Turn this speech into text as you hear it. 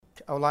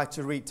I would like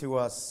to read to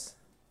us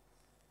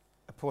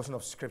a portion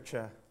of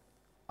scripture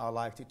I would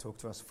like to talk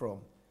to us from.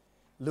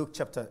 Luke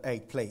chapter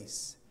 8,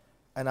 please.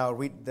 And I'll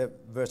read the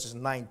verses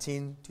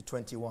 19 to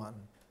 21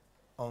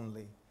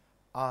 only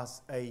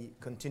as a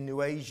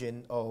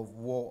continuation of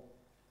what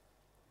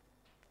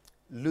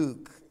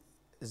Luke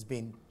has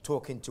been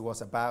talking to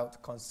us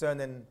about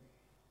concerning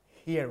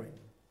hearing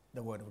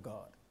the word of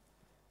God.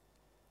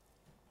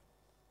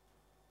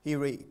 He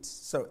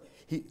reads,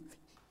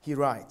 he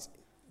writes,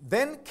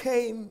 "Then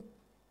came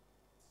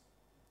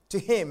to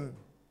him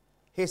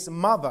his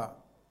mother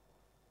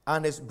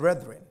and his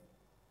brethren,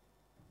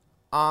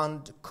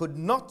 and could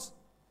not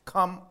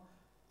come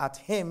at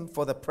him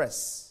for the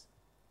press.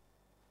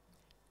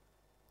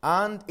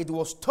 And it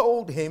was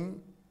told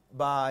him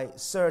by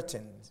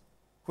certain,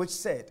 which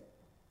said,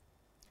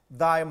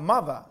 Thy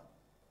mother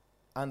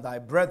and thy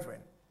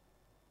brethren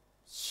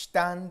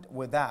stand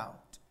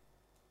without,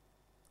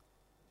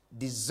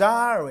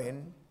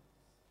 desiring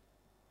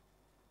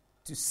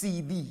to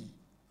see thee.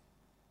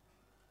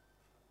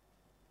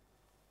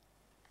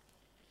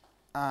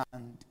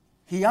 And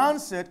he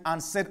answered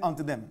and said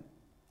unto them,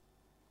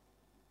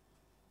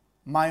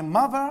 My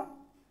mother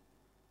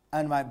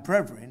and my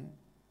brethren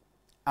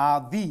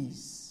are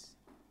these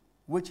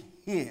which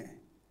hear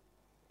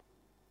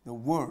the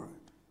word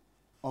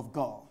of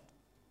God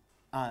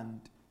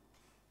and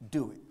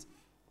do it."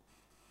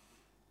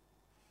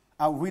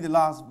 I'll read the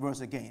last verse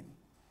again.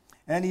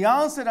 "And he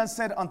answered and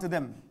said unto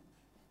them,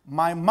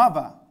 My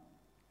mother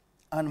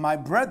and my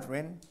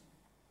brethren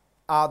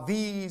are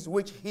these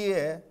which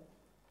hear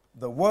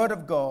the word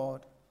of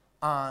God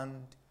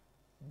and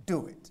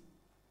do it."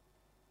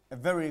 A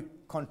very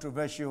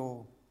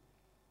controversial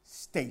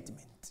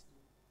statement.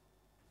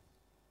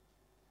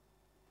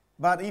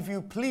 But if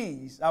you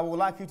please, I would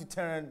like you to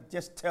turn,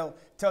 just tell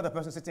the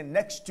person sitting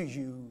next to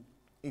you,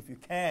 if you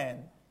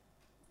can,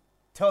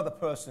 tell the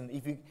person,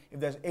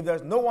 if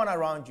there's no one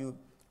around you,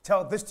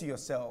 tell this to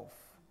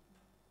yourself: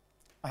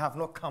 I have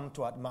not come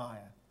to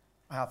admire,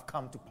 I have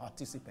come to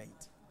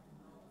participate.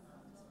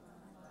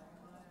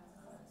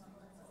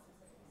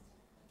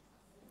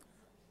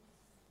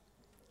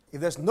 If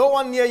there's no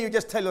one near you,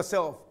 just tell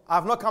yourself, I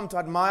have not come to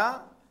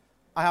admire,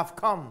 I have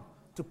come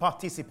to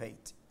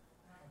participate.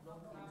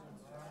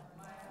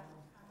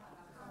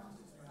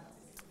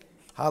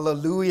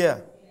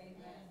 Hallelujah.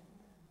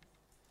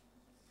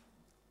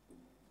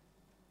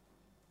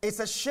 It's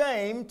a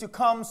shame to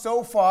come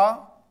so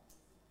far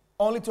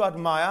only to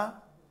admire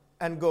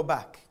and go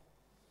back.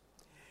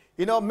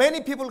 You know,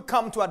 many people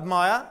come to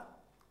admire,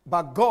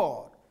 but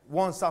God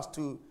wants us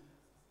to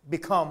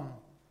become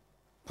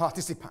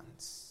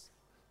participants.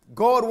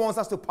 God wants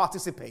us to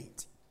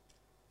participate.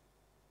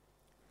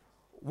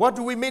 What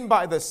do we mean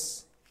by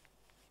this?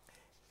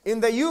 In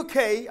the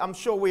UK, I'm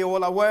sure we're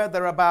all aware,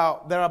 there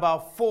are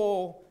about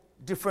 4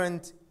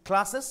 different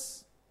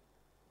classes.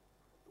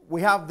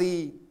 We have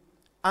the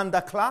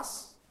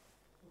underclass.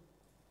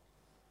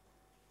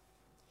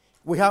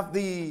 We have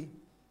the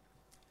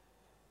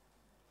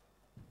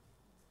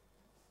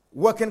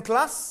working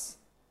class.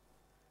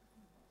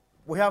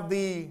 We have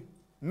the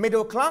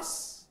middle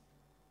class.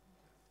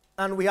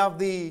 And we have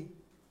the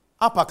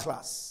upper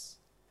class.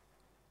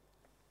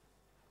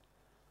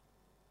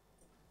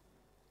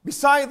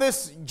 Beside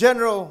these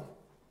general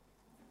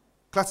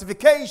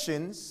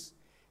classifications,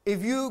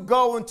 if you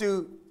go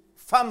into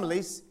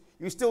families,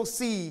 you still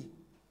see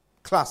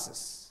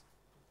classes.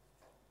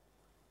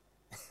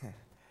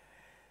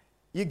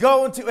 You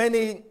go into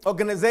any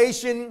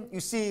organization,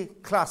 you see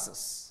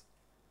classes.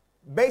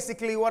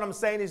 Basically, what I'm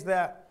saying is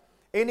that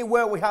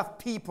anywhere we have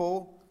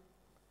people,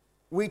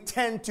 we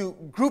tend to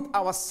group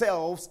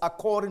ourselves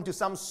according to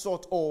some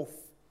sort of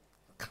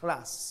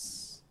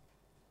class,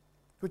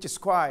 which is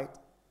quite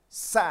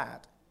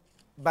sad,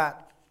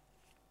 but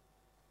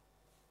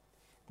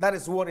that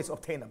is what is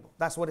obtainable.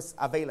 That's what is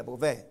available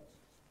there.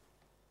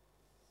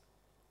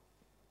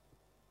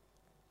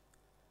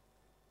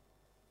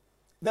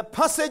 The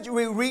passage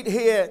we read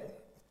here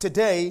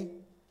today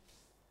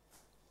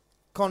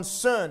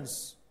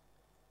concerns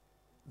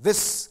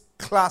this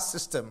class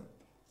system,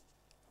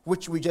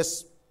 which we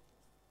just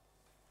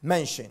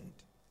mentioned.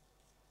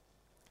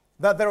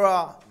 That there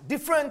are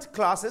different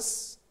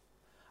classes,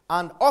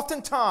 and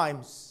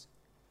oftentimes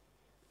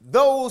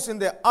those in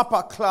the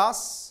upper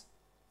class.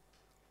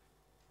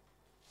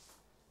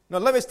 Now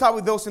let me start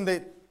with those in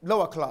the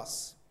lower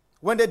class.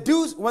 When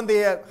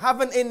they are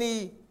having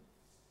any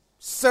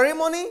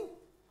ceremony,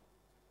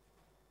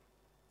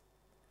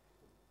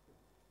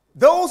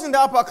 those in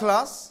the upper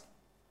class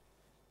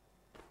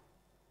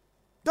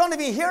don't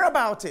even hear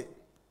about it,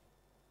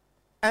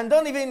 and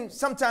don't even,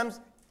 sometimes,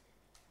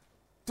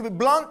 to be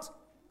blunt,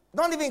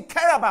 don't even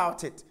care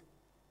about it.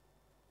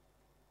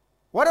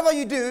 Whatever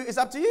you do is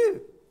up to you.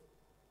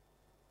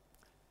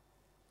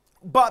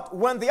 But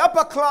when the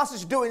upper class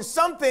is doing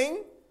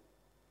something,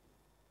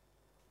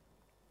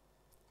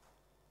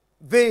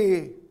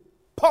 they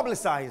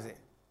publicize it.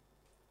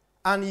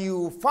 And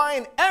you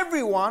find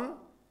everyone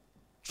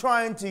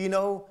trying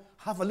to,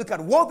 have a look at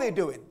what they're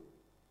doing.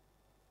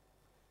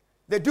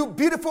 They do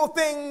beautiful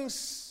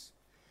things.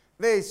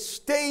 They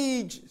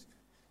stage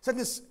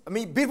certain,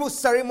 beautiful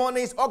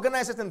ceremonies,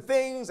 organize certain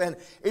things. And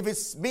if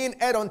it's being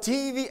aired on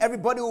TV,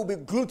 everybody will be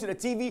glued to the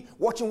TV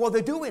watching what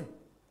they're doing.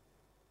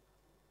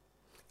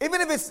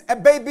 Even if it's a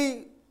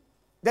baby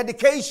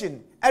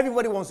dedication,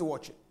 everybody wants to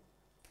watch it.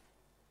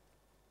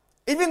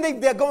 Even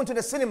if they're going to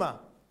the cinema,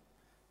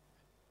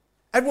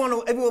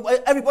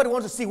 everybody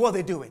wants to see what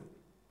they're doing.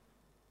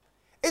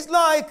 It's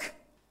like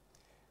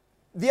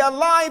their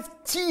life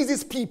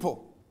teases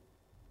people,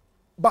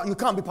 but you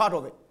can't be part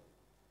of it.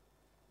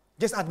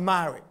 Just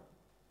admire it.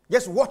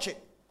 Just watch it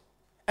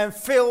and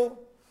feel.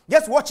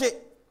 Just watch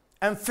it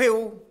and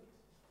feel.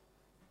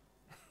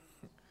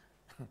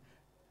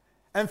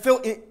 And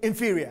feel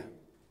inferior.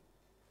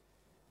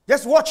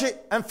 Just watch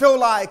it and feel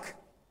like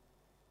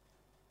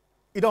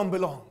you don't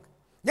belong.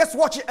 Just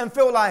watch it and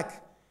feel like,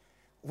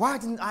 why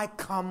didn't I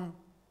come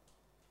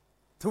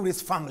to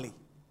this family?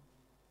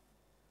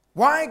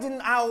 Why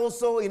didn't I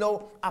also,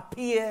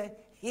 appear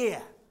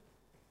here?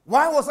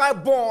 Why was I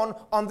born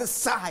on this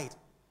side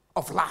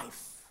of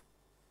life?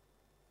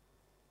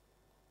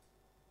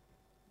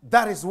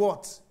 That is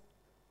what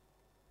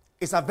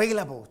is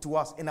available to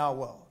us in our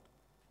world.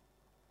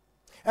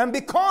 And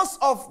because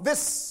of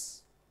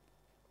this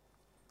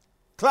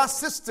class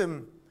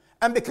system,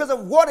 and because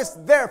of what is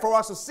there for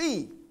us to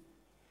see,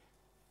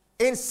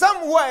 in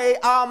some way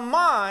our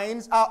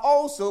minds are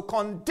also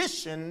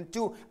conditioned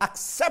to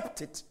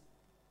accept it.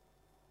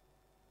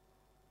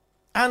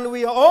 And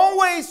we are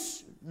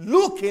always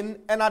looking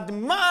and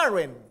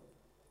admiring.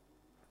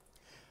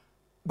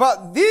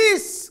 But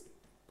these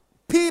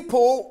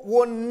people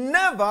will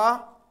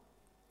never,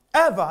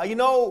 ever,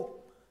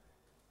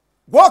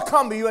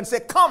 welcome you and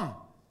say, come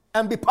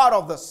and be part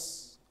of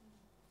this.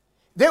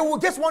 They will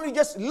just want to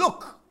just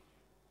look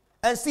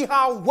and see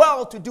how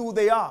well-to-do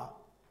they are.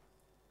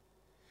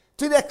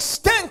 To the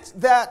extent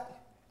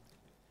that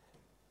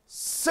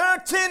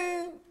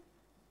certain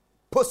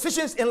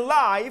positions in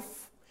life,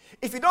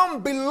 if you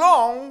don't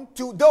belong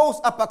to those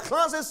upper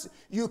classes,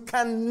 you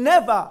can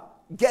never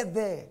get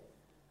there.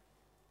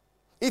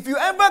 If you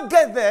ever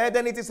get there,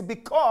 then it is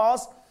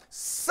because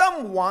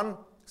someone,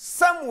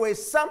 some way,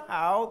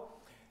 somehow,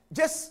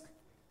 just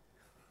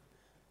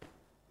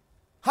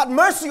had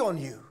mercy on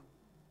you.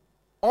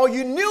 Or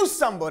you knew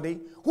somebody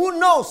who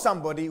knows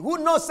someone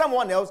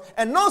else,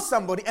 and knows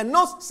somebody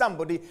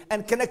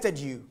and connected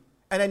you.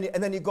 And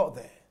then you got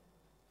there.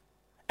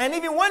 And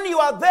even when you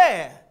are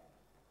there,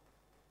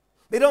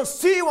 they don't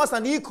see you as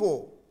an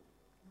equal.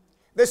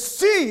 They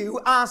see you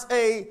as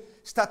a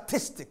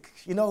statistic.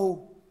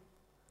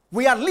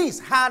 We've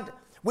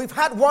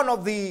had one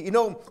of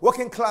the,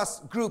 working class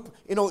group,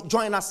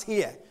 join us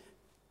here.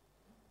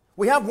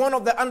 We have one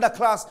of the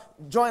underclass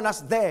join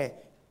us there.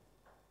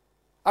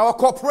 Our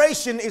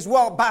cooperation is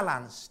well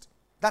balanced.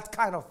 That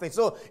kind of thing.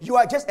 So you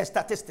are just a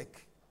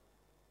statistic.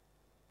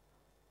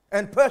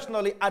 And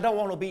personally, I don't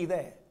want to be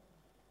there.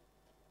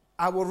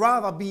 I would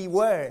rather be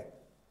where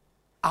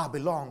I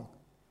belong.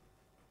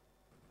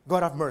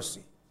 God have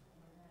mercy.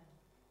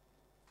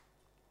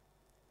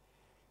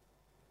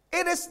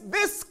 It is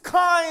this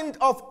kind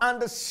of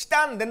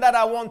understanding that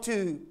I want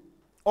to,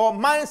 or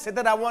mindset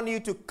that I want you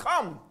to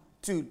come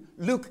to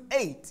Luke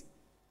 8,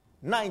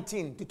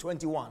 19 to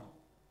 21.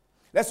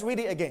 Let's read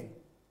it again.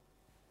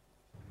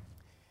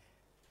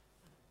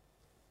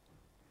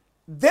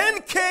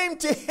 Then came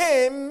to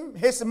him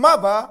his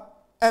mother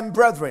and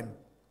brethren,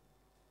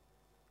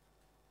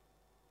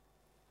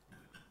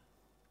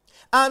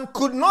 and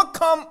could not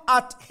come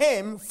at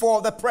him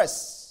for the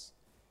press.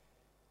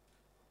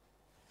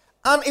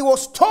 And it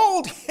was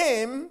told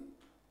him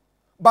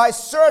by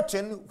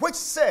certain which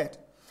said,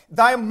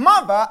 thy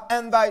mother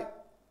and thy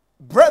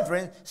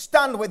brethren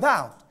stand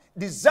without,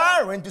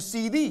 desiring to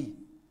see thee.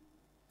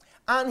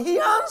 And he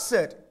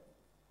answered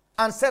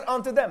and said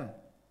unto them,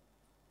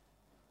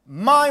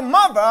 my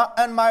mother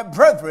and my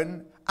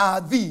brethren are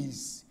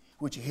these,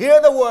 which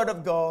hear the word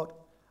of God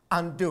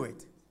and do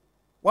it.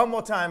 One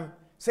more time,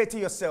 say to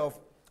yourself,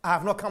 I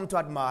have not come to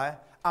admire,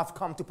 I've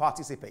come to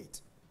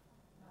participate.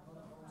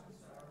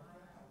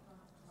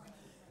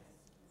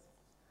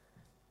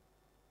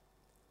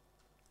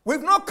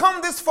 We've not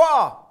come this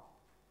far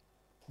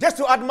just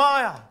to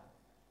admire,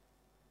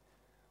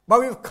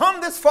 but we've come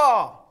this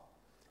far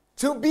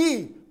to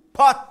be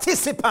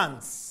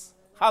participants.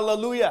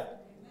 Hallelujah.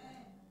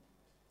 Amen.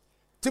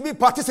 To be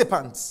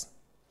participants.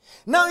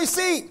 Now you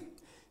see,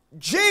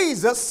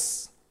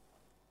 Jesus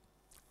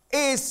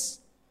is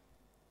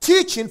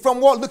teaching from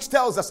what Luke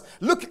tells us.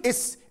 Luke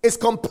is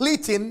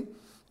completing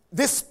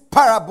this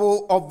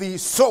parable of the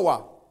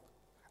sower.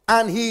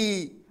 And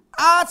he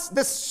adds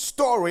this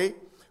story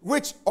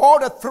which all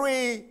the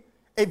three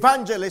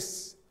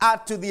evangelists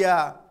add to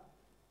their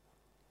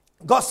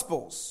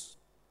Gospels.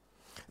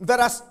 That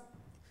as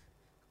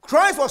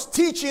Christ was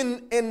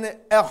teaching in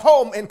a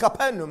home in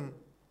Capernaum,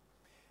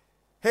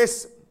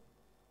 his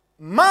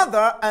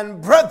mother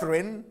and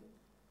brethren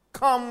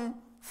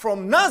come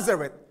from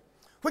Nazareth,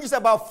 which is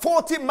about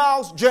 40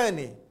 miles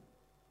journey,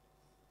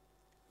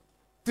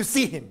 to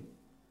see him,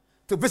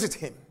 to visit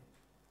him.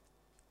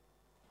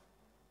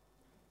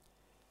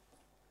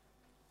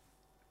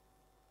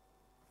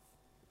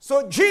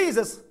 So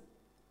Jesus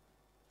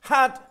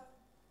had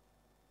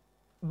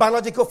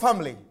biological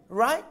family,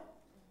 right?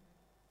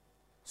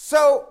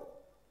 So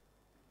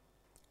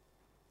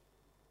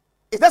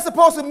is that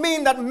supposed to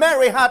mean that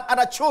Mary had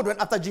other children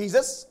after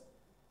Jesus?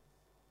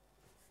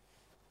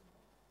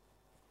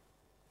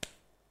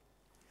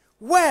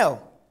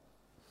 Well,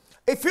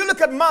 if you look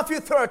at Matthew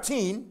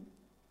 13,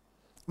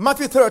 verse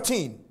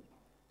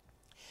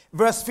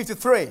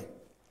 53,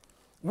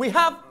 we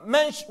have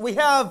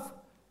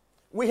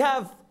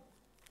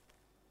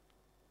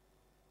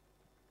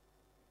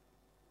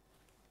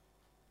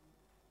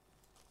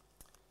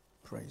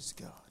praise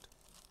God.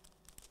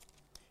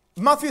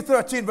 Matthew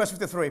 13, verse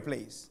 53,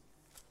 please.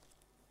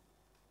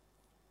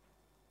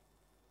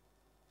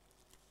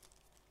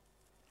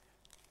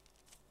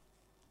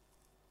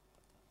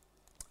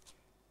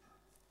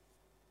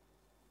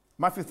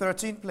 Matthew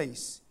 13,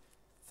 please.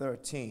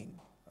 13.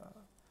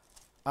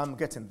 I'm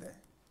getting there.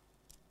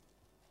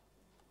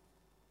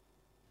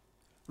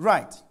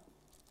 Right.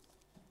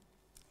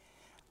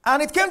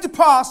 And it came to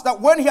pass that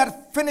when he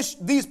had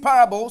finished these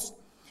parables,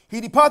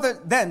 he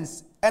departed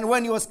thence, and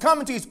when he was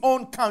coming to his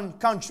own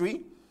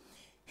country,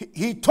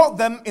 he taught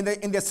them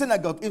in the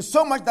synagogue, in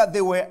so much that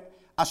they were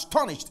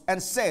astonished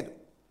and said,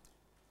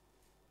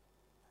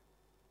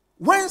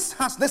 "Whence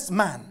has this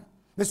man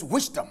this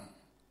wisdom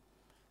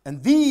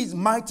and these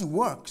mighty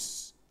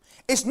works?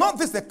 Is not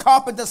this the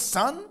carpenter's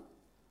son?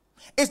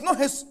 Is not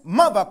his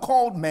mother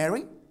called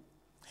Mary?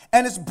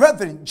 And his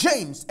brethren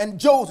James and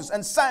Joseph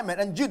and Simon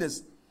and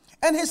Judas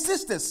and his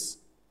sisters,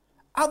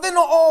 are they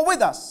not all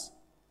with us?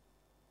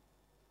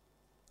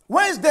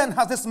 Whence then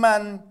has this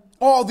man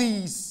all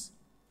these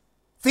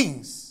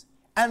things?"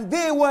 And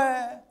they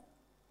were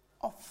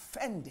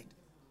offended.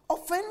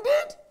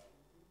 Offended?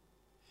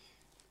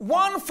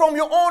 One from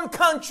your own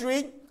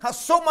country has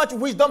so much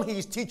wisdom he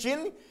is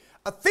teaching,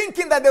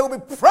 thinking that they will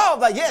be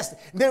proud that yes,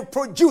 they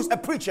produce a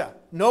preacher.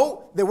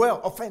 No, they were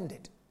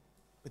offended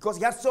because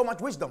he had so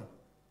much wisdom.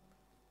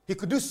 He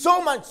could do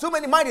so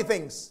many mighty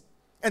things,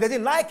 and they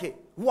didn't like it.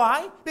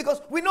 Why?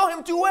 Because we know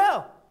him too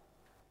well.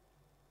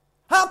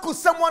 How could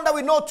someone that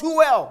we know too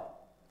well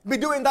be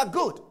doing that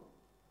good?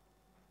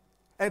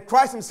 And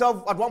Christ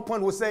himself at one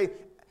point would say,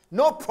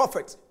 no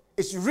prophet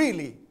is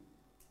really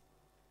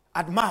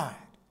admired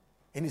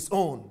in his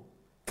own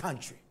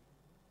country.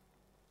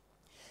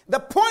 The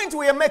point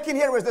we are making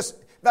here is this,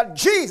 that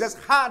Jesus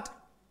had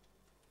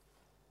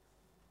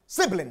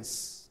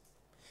siblings.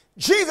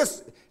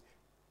 Jesus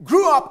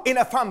grew up in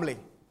a family.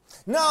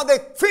 Now the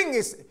thing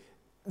is,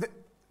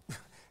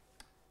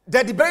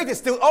 the debate is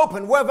still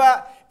open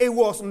whether it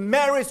was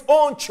Mary's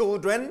own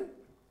children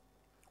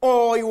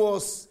or it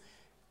was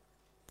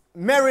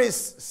Mary's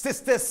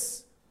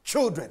sister's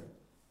children.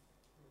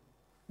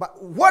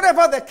 But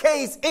whatever the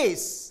case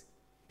is,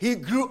 he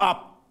grew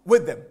up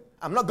with them.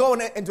 I'm not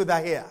going into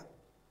that here.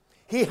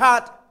 He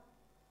had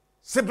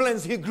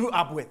siblings he grew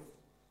up with.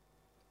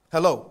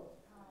 Hello.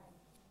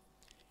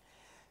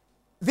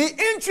 The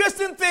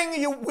interesting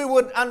thing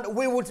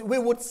we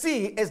would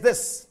see is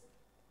this: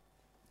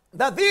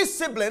 that these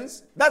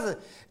siblings,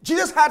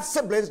 Jesus had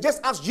siblings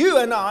just as you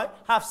and I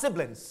have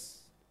siblings.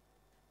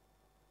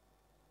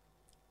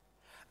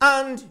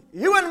 And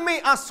you and me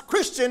as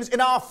Christians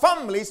in our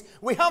families,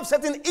 we have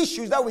certain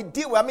issues that we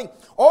deal with. I mean,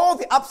 all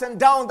the ups and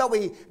downs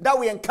that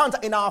we encounter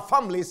in our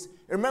families,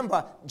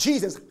 remember,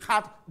 Jesus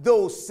had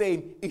those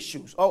same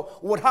issues, or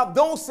would have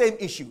those same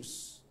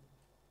issues.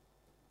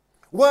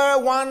 Where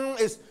one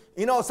is,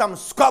 some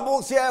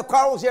squabbles here,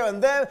 quarrels here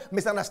and there,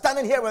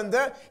 misunderstanding here and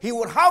there, he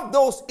would have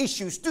those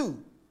issues too.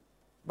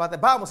 But the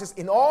Bible says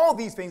in all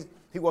these things,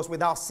 he was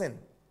without sin.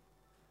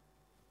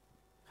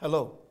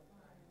 Hello.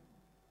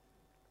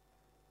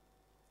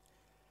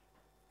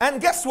 And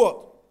guess what?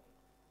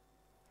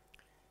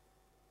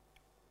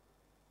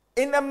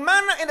 In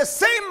the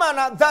same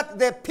manner that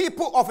the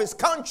people of his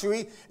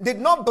country did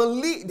not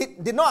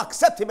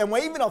accept him and were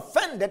even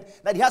offended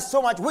that he has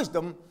so much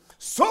wisdom,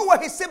 so were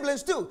his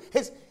siblings too,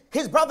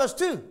 his brothers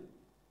too.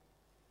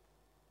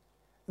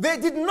 They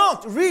did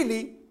not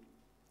really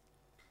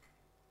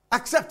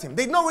accept him.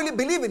 They did not really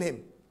believe in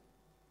him.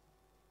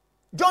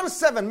 John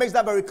 7 makes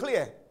that very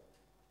clear.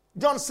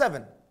 John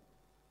 7.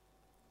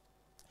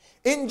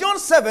 In John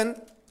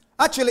 7,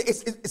 actually,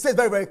 it says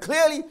very, very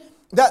clearly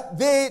that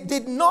they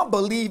did not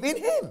believe in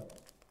him.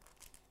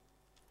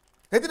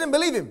 They didn't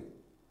believe him.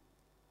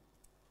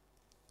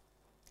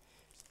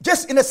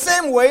 Just in the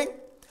same way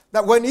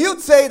that when you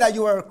say that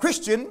you are a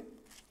Christian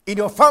in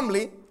your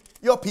family,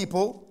 your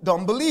people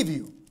don't believe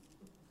you.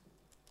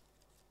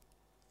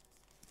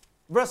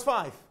 Verse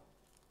 5.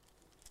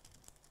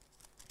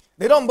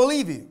 They don't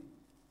believe you.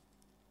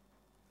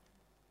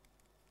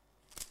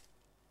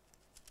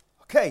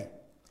 Okay.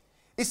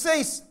 It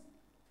says,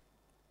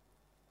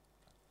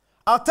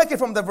 I'll take it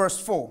from the verse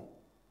 4.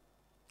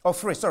 Oh,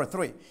 3. Sorry,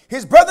 3.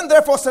 His brethren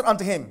therefore said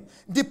unto him,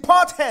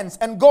 Depart hence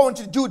and go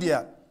into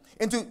Judea,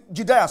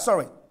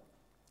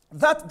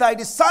 that thy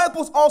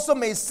disciples also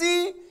may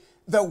see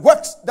the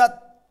works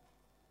that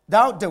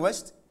thou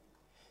doest,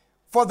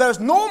 for there is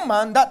no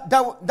man that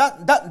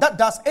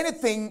does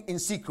anything in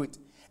secret,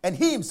 and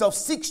he himself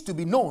seeks to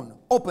be known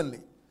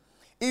openly.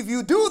 If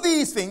you do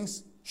these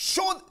things,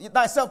 show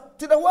thyself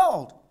to the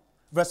world.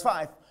 Verse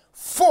 5.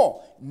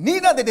 For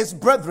neither did his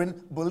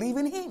brethren believe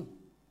in him.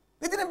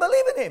 They didn't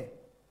believe in him.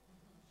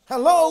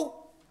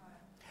 Hello?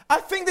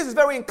 I think this is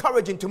very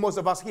encouraging to most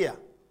of us here.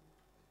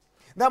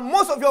 That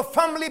most of your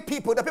family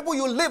people, the people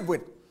you live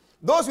with,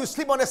 those you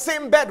sleep on the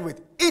same bed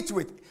with, eat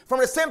with, from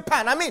the same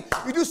pan. I mean,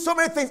 you do so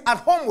many things at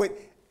home with.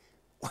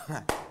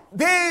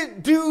 They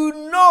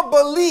do not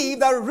believe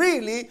that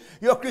really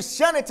your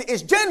Christianity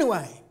is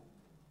genuine.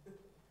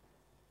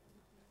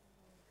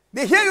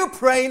 They hear you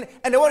praying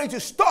and they want you to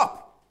stop.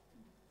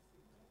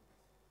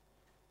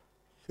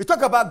 You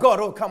talk about God.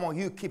 Oh, come on,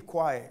 you keep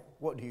quiet.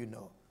 What do you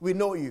know? We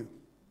know you.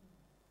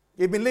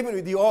 We've been living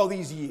with you all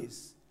these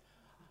years.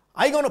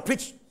 Are you going to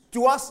preach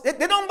to us? They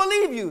don't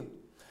believe you.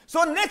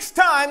 So next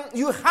time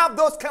you have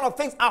those kind of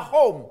things at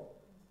home,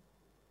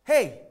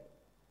 hey,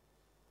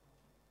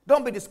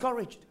 don't be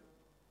discouraged.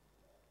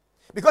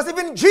 Because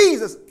even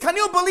Jesus, can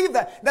you believe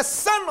that? The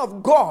Son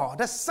of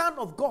God,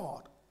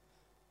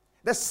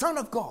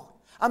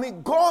 I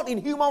mean, God in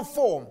human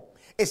form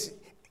is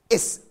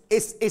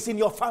in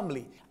your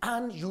family,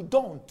 and you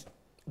don't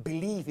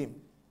believe him.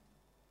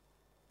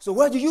 So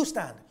where do you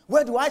stand?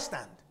 Where do I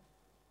stand?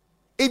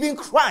 Even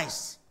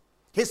Christ,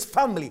 his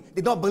family,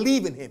 did not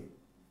believe in him.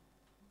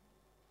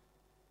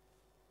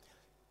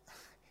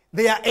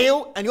 They are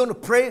ill, and you want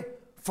to pray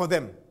for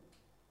them.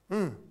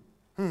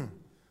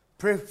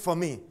 Pray for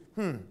me.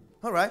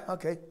 All right,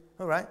 okay,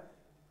 all right.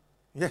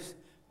 Yes.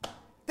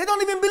 They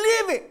don't even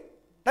believe it.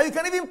 That you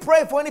can even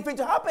pray for anything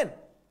to happen.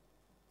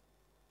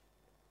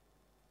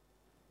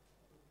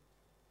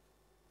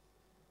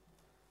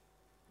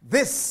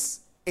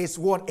 This is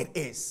what it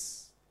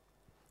is.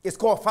 It's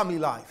called family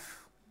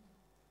life.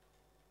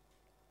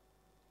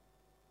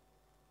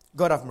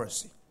 God have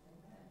mercy.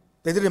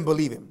 They didn't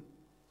believe him.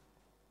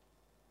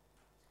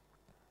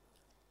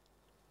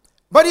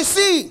 But you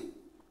see,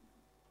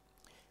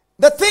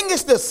 the thing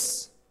is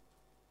this.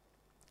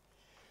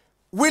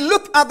 We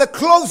look at the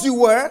clothes you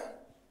wear.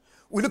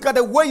 We look at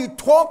the way you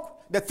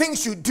talk, the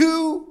things you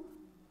do.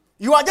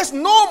 You are just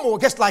normal,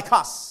 just like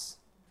us.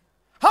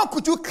 How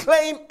could you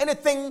claim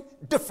anything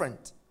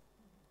different?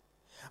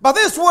 But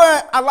this is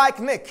where I like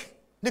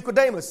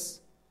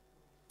Nicodemus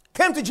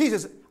came to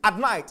Jesus at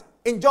night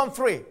in John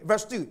 3,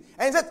 verse 2.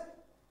 And he said,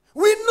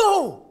 we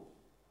know,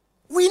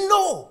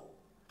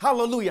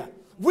 hallelujah,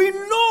 we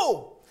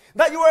know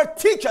that you are a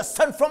teacher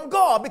sent from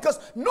God, because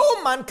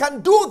no man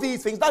can do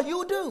these things that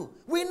you do.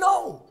 We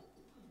know.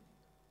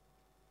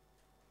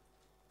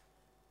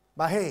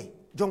 But hey,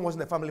 John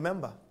wasn't a family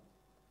member.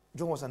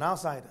 John was an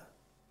outsider.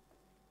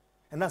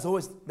 And that's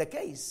always the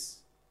case.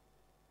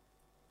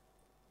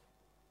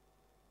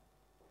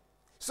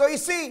 So you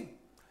see,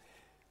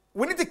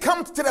 we need to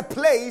come to the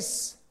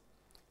place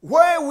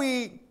where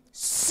we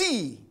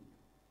see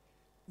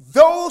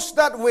those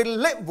that we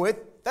live with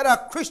that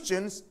are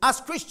Christians as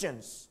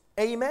Christians.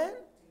 Amen? Amen.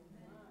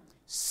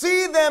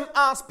 See them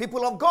as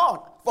people of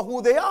God for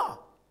who they are.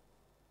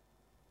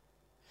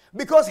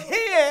 Because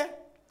here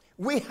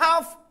we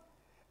have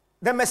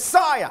the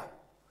Messiah.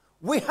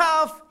 We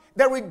have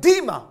the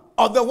Redeemer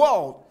of the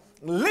world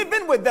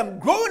living with them,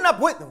 growing up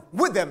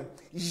with them,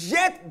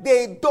 yet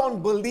they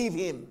don't believe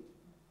him.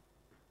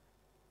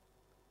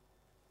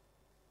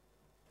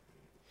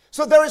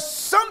 So there is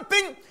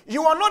something,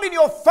 you are not in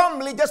your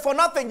family just for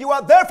nothing. You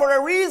are there for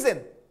a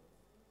reason.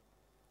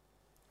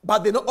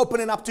 But they're not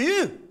opening up to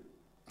you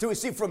to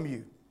receive from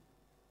you.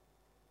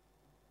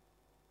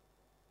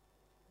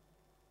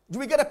 Do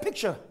we get a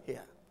picture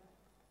here?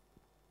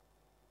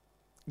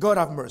 God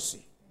have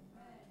mercy.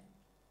 Amen.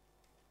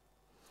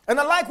 And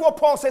I like what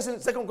Paul says in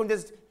 2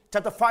 Corinthians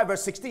chapter 5,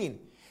 verse 16.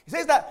 He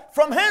says that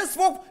from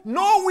henceforth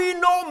know we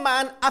no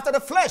man after the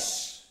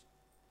flesh.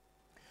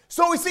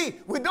 So we see,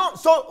 we don't,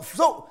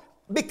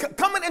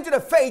 coming into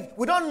the faith,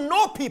 we don't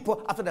know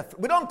people after the,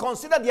 we don't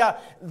consider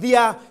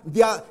their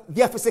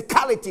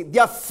physicality,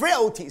 their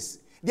frailties,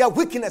 their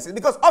weaknesses.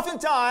 Because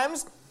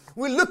oftentimes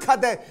we look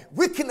at the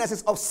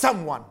weaknesses of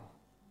someone.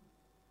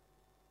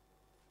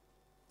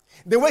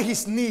 The way he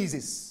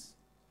sneezes,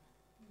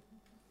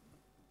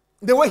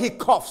 the way he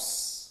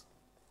coughs,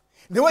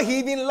 the way he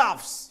even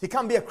laughs. He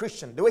can't be a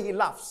Christian. The way he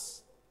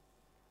laughs.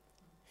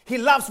 He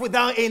laughs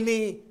without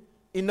any,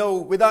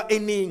 without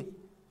any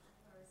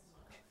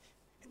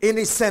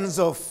sense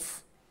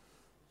of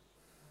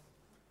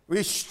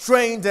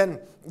restraint, and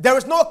there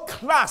is no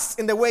class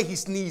in the way he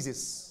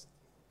sneezes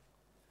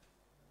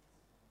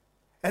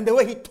and the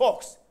way he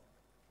talks,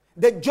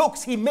 the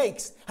jokes he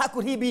makes. How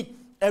could he be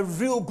a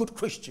real good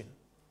Christian?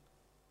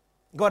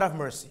 God have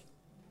mercy.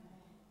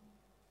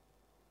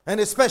 And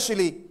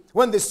especially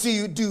when they see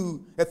you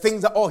do the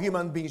things that all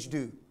human beings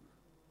do.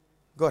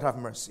 God have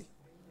mercy.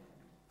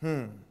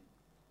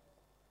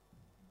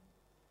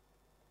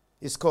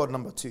 It's called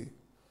number 2.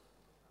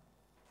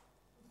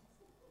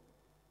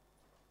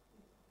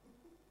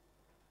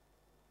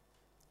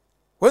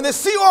 When they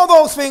see all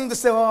those things, they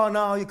say, oh,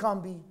 no, you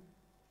can't be.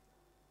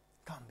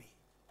 Can't be.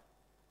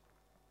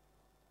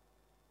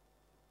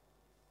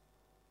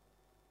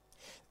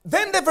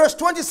 Then the verse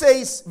 20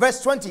 says,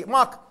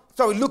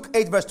 Luke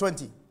 8, verse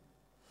 20.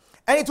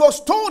 And it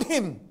was told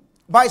him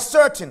by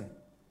certain.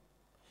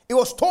 It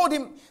was told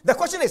him, the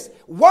question is,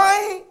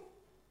 why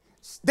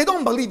they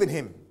don't believe in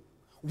him?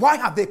 Why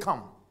have they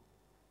come?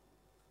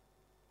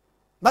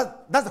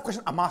 That's the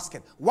question I'm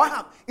asking.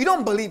 You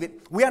don't believe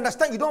it? We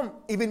understand you don't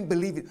even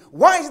believe it.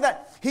 Why is it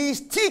that he is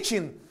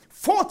teaching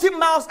 40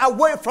 miles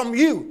away from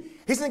you?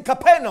 He's in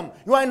Capernaum.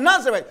 You are in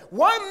Nazareth.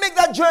 Why make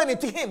that journey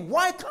to him?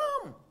 Why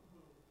come?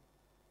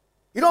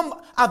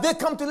 Have they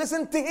come to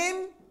listen to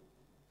him?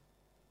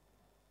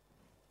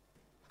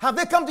 Have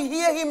they come to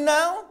hear him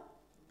now?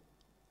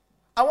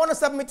 I want to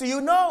submit to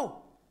you,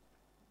 no.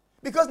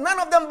 Because none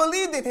of them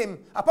believed in him,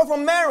 apart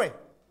from Mary.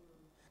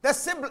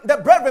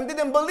 The brethren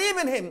didn't believe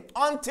in him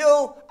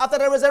until after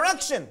the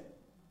resurrection.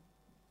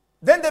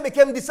 Then they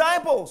became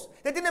disciples.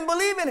 They didn't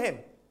believe in him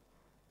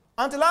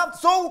until after.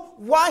 So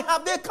why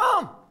have they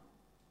come?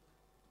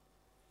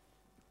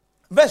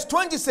 Verse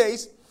 20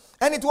 says,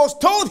 and it was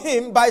told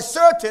him by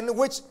certain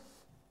which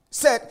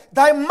said,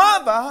 thy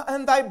mother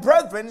and thy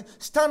brethren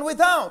stand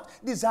without,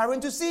 desiring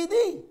to see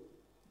thee.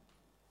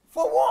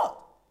 For what?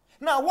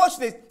 Now watch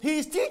this. He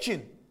is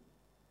teaching.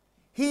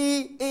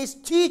 He is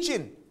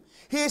teaching.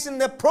 He's in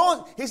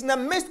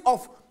the midst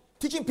of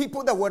teaching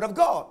people the word of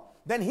God.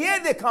 Then here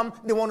they come,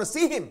 they want to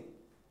see him.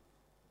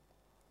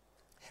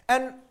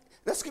 And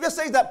the scripture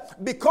says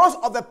that because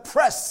of the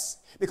press,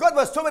 because there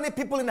were so many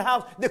people in the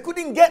house, they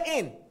couldn't get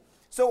in.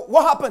 So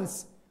what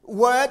happens?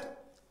 Word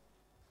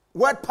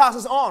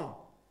passes on.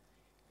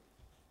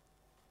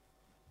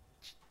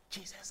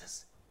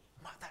 Jesus'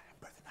 mother and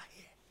brethren are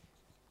here.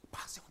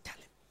 Pass on, tell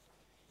him.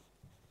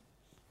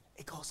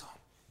 It goes on.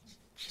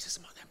 Jesus'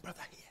 mother and brother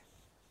are here.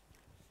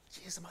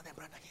 Jesus' mother and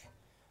brother are here.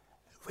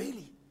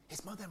 Really?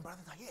 His mother and brother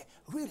are here.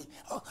 Really?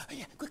 Oh,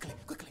 yeah, quickly.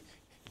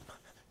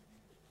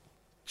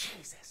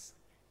 Jesus,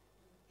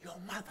 your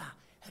mother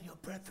and your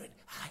brethren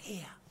are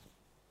here.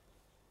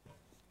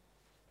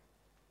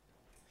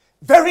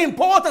 Very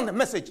important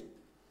message.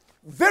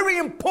 Very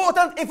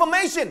important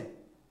information.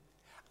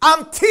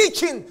 I'm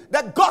teaching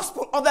the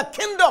gospel of the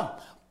kingdom.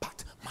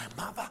 But my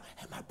mother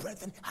and my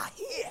brethren are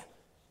here.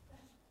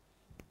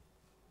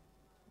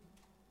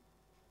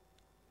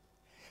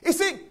 You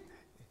see,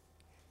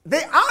 the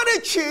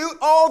attitude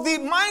or the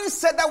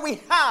mindset that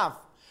we have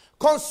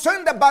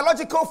concerning the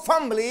biological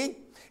family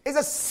is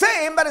the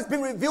same that has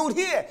been revealed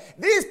here.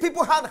 These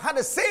people have had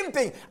the same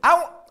thing. I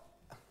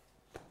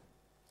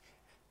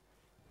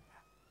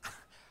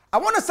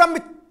want to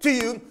submit to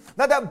you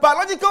that the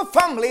biological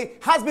family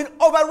has been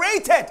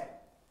overrated.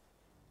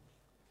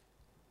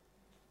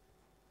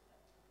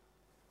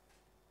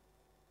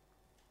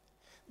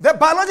 The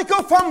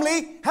biological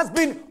family has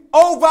been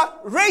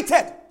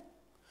overrated.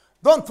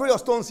 Don't throw your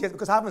stones yet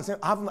because I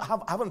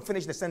haven't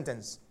finished the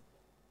sentence.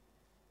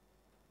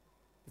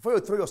 Before you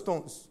throw your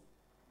stones,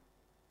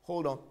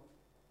 hold on.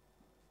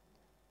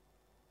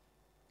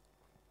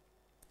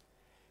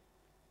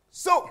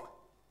 So,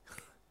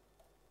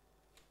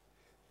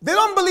 they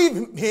don't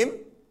believe him,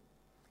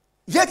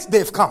 yet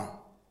they've come.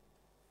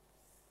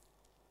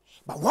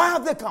 But why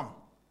have they come?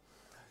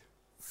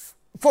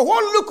 For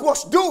what Luke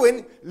was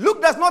doing, Luke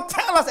does not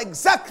tell us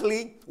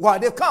exactly why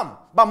they've come,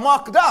 but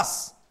Mark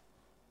does.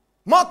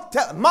 Mark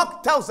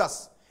tells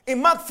us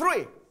in Mark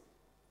 3.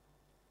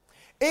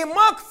 In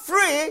Mark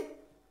 3,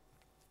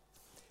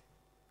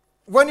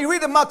 when you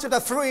read the Mark chapter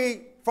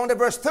 3 from the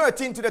verse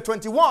 13 to the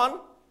 21,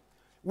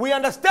 we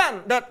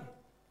understand that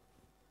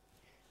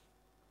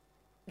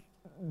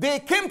they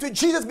came to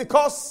Jesus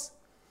because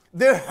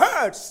they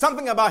heard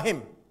something about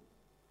him.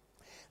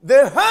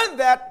 They heard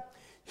that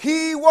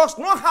he was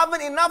not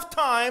having enough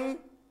time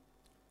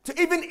to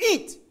even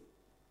eat.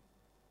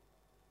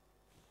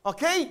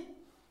 Okay?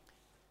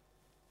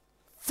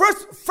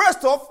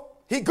 First off,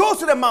 he goes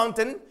to the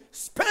mountain,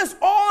 spends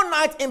all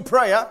night in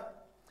prayer.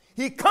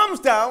 He comes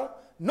down,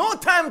 no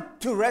time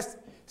to rest,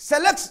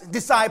 selects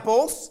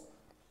disciples,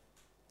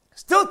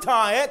 still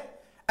tired,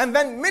 and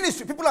then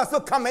ministry, people are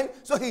still coming,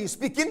 so he is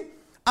speaking.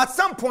 At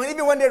some point,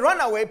 even when they run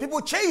away,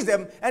 people chase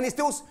them, and he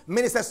still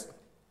ministers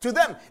to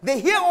them. They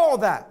hear all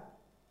that.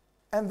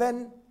 And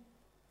then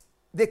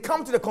they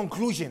come to the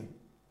conclusion.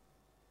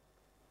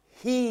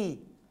 He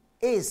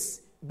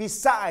is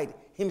beside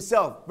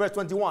himself. Verse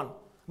 21.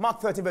 Mark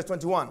 13, verse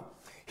 21.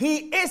 He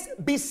is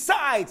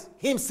beside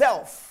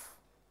himself.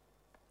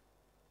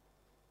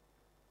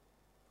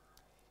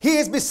 He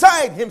is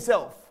beside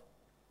himself.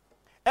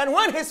 And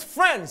when his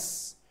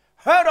friends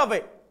heard of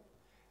it,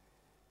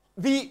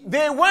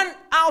 they went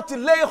out to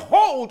lay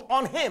hold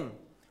on him,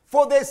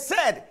 for they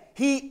said,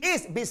 he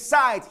is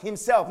beside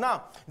himself.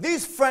 Now,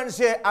 these friends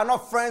here are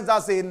not friends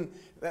as in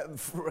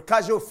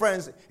casual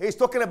friends. He's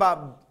talking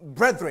about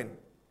brethren.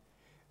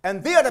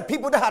 And they are the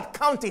people that had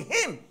come to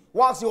him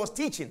whilst he was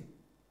teaching.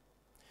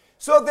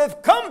 So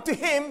they've come to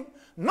him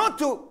not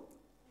to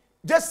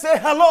just say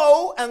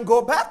hello and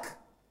go back.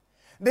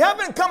 They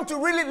haven't come to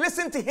really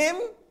listen to him.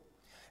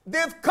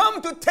 They've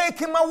come to take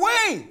him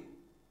away.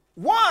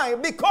 Why?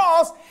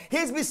 Because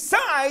he's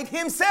beside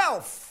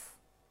himself.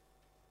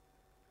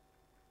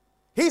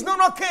 He's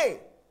not okay.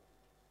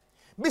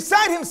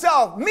 Beside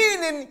himself,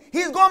 meaning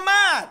he's gone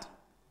mad.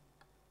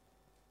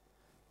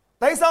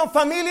 Does it sound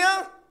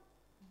familiar?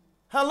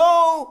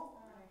 Hello?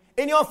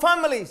 In your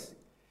families,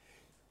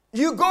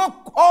 you go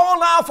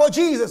all out for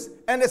Jesus,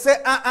 and they say,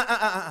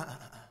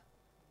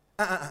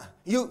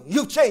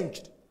 you've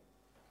changed.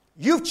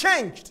 You've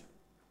changed.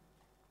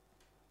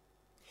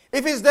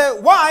 If it's the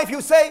wife,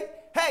 you say,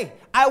 hey,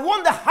 I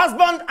want the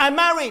husband I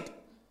married.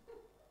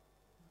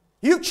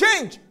 You've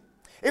changed.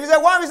 If it's the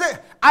wife, you say,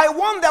 I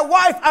want the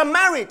wife I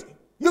married.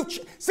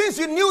 Since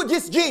you knew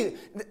this Jesus,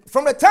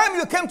 from the time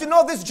you came to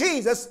know this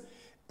Jesus,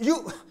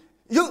 you've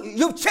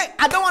changed.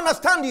 I don't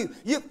understand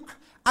you.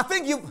 I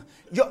think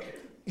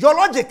your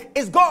logic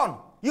is gone.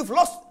 You've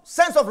lost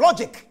sense of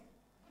logic.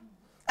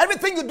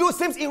 Everything you do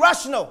seems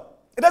irrational.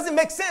 It doesn't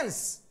make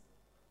sense.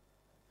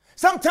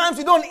 Sometimes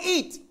you don't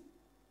eat.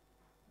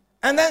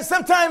 And then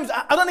sometimes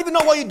I don't even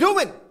know what you're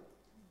doing.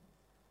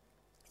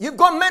 You've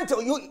gone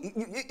mental.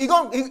 You've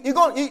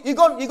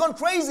gone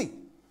crazy.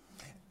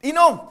 You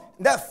know,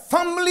 the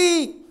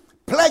family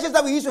pleasures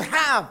that we used to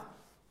have,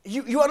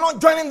 you are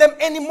not joining them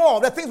anymore.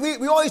 The things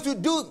we all used to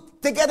do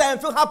together and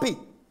feel happy.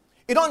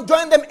 You don't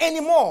join them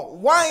anymore.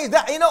 Why is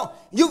that? You know,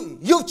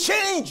 you've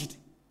changed.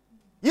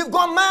 You've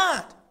gone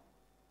mad.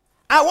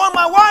 I want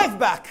my wife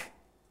back.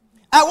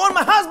 I want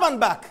my husband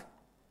back.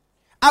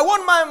 I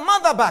want my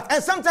mother back.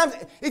 And sometimes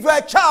if you're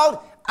a child,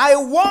 I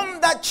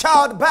want that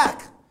child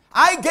back.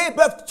 I gave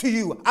birth to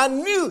you. I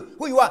knew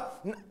who you are.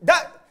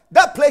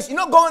 That place, you're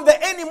not going there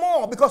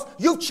anymore because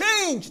you've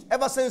changed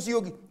ever since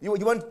you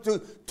went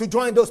to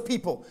join those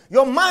people.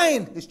 Your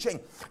mind is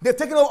changed. They've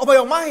taken over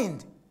your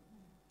mind.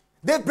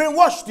 They've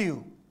brainwashed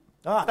you.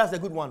 That's a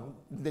good one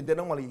they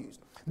normally use.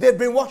 They've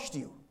brainwashed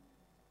you.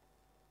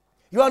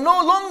 You are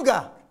no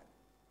longer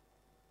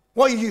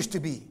what you used to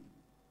be.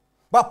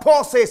 But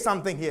Paul says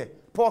something here.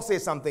 Paul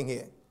says 2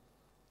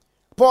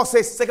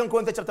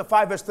 Corinthians chapter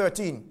 5 verse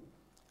 13.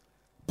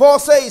 Paul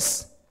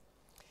says,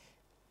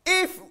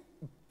 if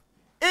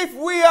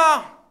we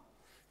are,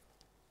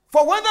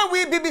 for whether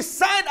we be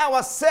beside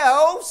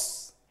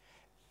ourselves,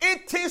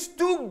 it is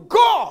to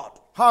God.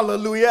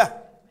 Hallelujah.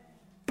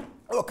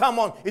 Oh, come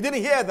on. You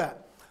didn't hear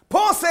that.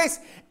 Paul says,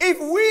 if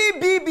we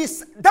be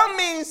that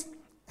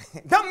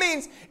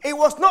means it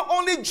was not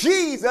only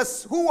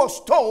Jesus who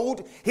was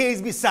told he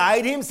is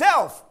beside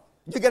himself.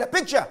 You get a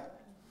picture?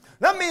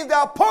 That means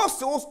the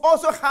apostles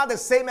also had the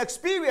same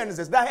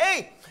experiences. That,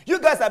 hey, you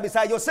guys are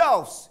beside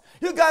yourselves.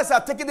 You guys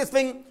are taking this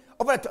thing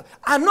over.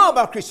 I know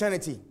about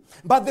Christianity,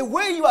 but the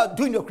way you are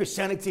doing your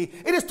Christianity,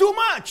 it is too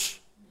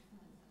much.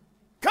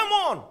 Come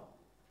on.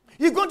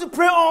 You're going to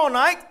pray all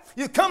night.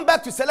 You come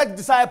back to select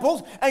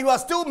disciples, and you are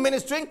still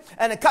ministering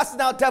and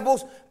casting out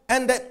devils.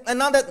 And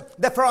now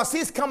the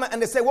Pharisees come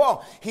and they say,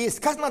 well, he is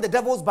casting out the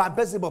devils by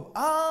Beelzebub.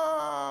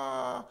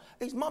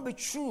 It might be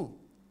true.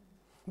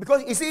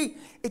 Because, you see,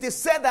 it is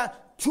said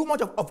that too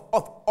much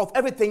of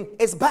everything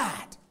is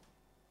bad.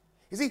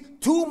 You see,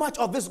 too much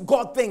of this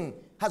God thing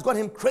has got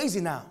him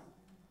crazy now.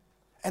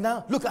 And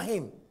now, look at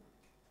him.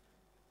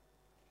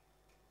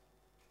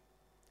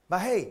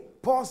 But hey,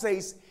 Paul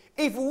says,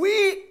 if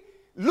we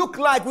look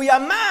like we are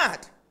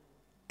mad,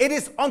 it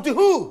is unto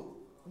who?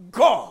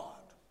 God.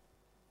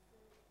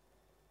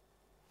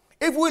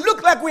 If we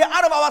look like we are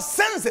out of our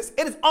senses,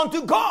 it is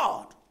unto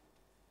God.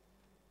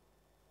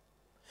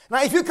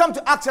 Now, if you come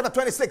to Acts chapter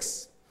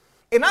 26,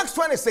 in Acts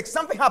 26,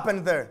 something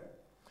happened there.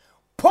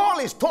 Paul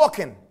is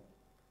talking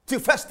to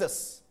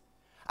Festus.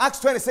 Acts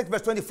 26,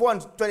 verse 24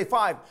 and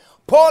 25.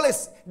 Paul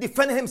is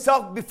defending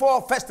himself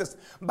before Festus.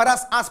 But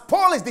as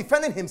Paul is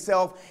defending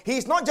himself,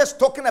 he's not just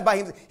talking about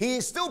him. He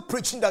is still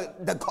preaching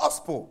the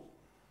gospel.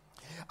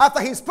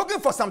 After he's spoken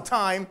for some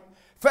time,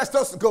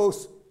 Festus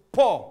goes,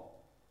 Paul,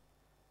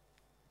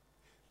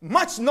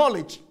 much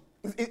knowledge.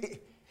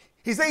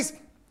 He says,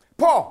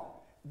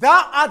 Paul,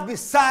 thou art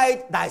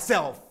beside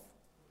thyself.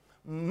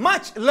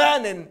 Much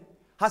learning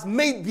has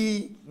made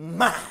thee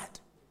mad.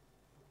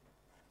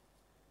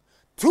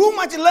 Too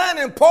much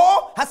learning,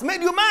 Paul, has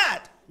made you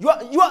mad. You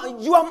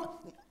are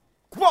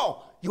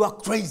Paul, you are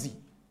crazy.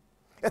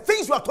 The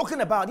things you are talking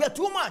about, yeah,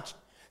 too much.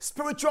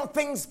 Spiritual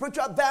things,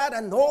 spiritual that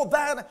and all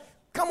that.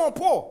 Come on,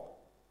 Paul.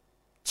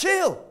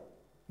 Chill.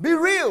 Be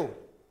real.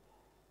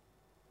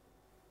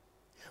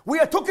 We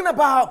are talking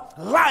about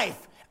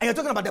life, and you're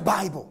talking about the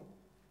Bible.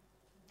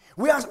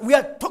 We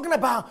are talking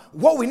about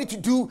what we need to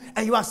do,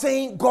 and you are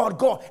saying God,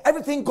 God.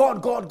 Everything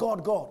God, God,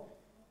 God, God.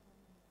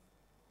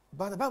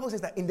 But the Bible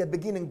says that in the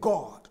beginning,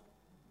 God.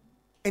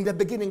 In the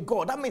beginning,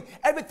 God. That means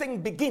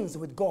everything begins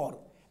with God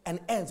and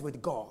ends with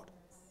God.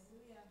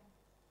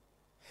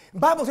 The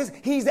Bible says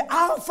He's the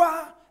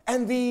Alpha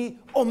and the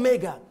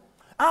Omega.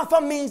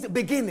 Alpha means the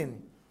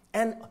beginning,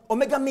 and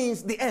Omega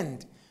means the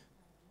end.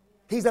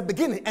 He's the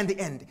beginning and the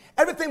end.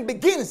 Everything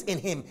begins in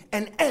Him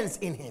and ends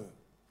in Him.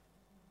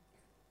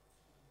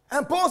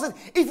 And Paul says,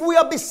 if we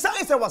are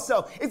besides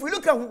ourselves, if we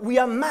look at we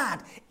are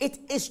mad, it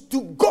is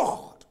to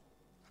God.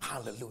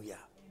 Hallelujah.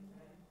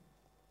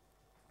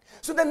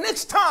 So the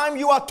next time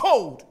you are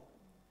told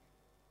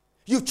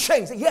you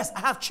changed, yes,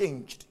 I have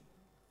changed.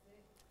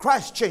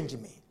 Christ changed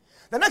me.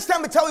 The next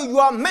time we tell you you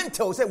are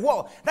mental, say,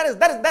 whoa, that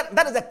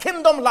is a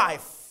kingdom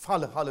life.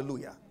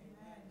 Hallelujah.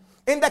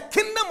 In the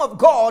kingdom of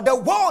God,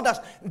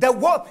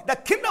 the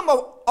kingdom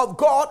of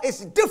God is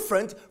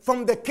different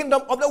from the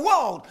kingdom of the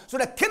world. So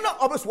the kingdom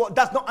of this world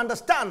does not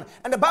understand.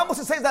 And the Bible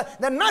says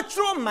that the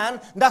natural man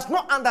does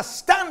not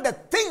understand the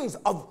things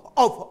of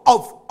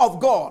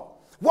God.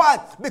 Why?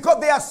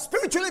 Because they are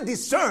spiritually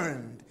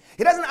discerned.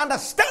 He doesn't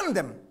understand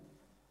them.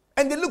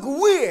 And they look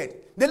weird.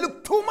 They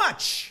look too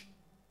much.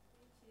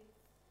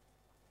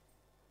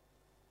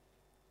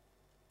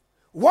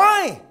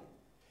 Why?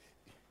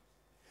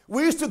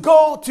 We used to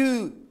go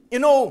to,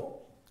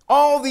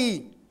 all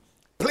the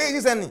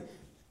places and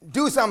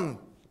do some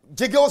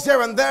jiggles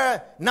here and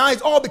there. Now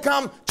it's all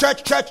become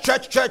church.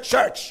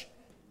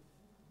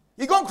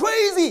 You're going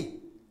crazy.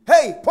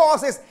 Hey, Paul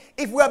says,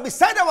 if we are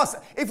beside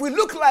ourselves, if we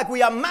look like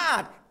we are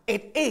mad,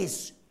 it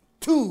is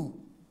to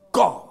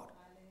God.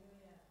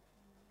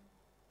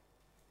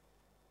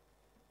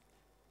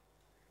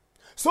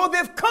 So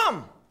they've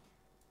come.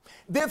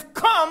 They've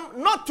come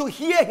not to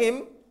hear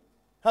him.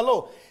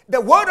 Hello.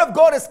 The word of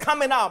God is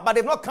coming out, but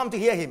they've not come to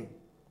hear him.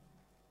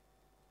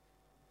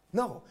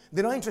 No,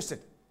 they're not interested.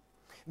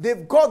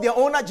 They've got their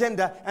own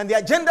agenda, and the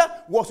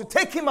agenda was to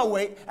take him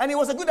away, and it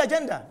was a good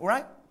agenda,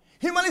 right?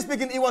 Humanly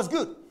speaking, it was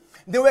good.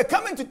 They were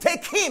coming to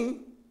take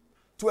him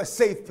to a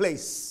safe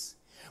place,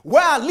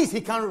 where at least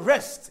he can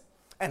rest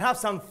and have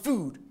some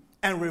food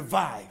and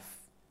revive.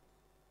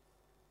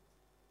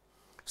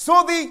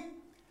 So the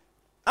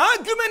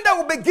argument that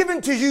will be given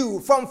to you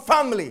from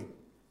family,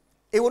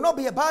 it will not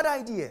be a bad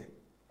idea.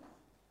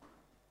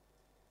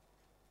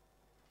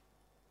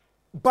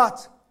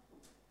 But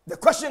the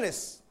question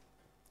is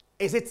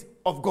it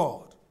of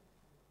God?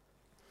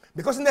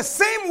 Because in the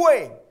same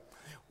way,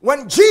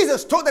 when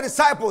Jesus told the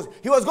disciples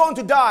he was going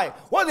to die,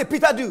 what did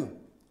Peter do?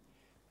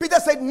 Peter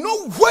said,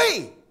 no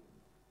way.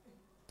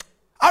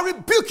 I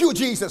rebuke you,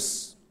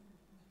 Jesus.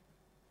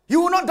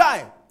 You will not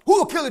die. Who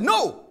will kill you?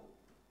 No.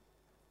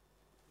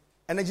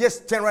 And they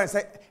just turned around and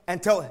said,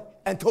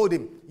 and told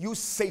him, you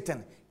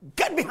Satan,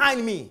 get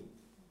behind me.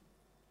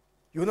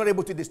 You're not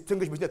able to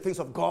distinguish between the things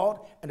of God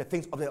and the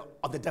things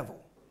of the devil.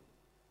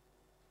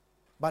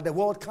 But the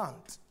world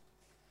can't.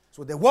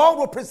 So the world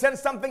will present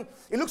something.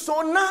 It looks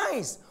so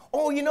nice.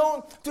 Oh,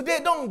 today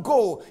don't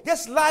go.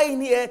 Just lie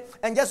in here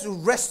and just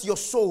rest your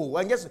soul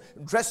and just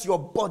dress your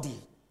body.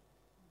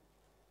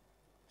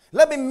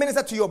 Let me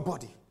minister to your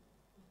body.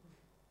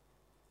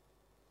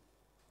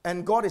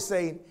 And God is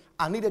saying,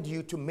 I needed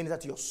you to minister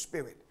to your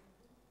spirit.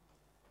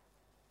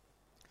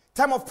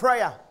 Time of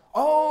prayer.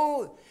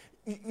 Oh,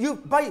 you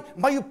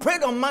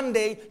prayed on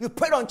Monday, you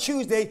prayed on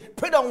Tuesday,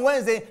 prayed on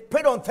Wednesday,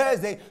 prayed on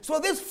Thursday. So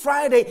this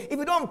Friday, if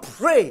you don't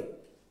pray,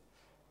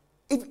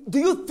 do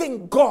you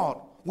think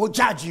God will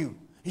judge you?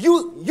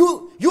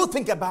 You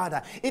think about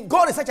that. If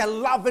God is such a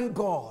loving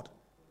God,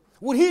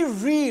 would he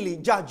really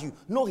judge you?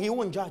 No, he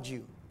won't judge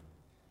you.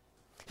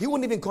 He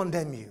won't even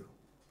condemn you.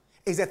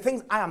 It's the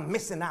things I am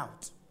missing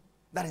out.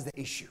 That is the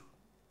issue.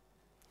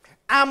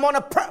 I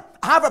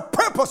have a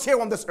purpose here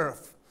on this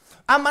earth.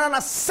 I'm on an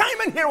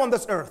assignment here on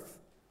this earth.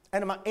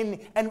 And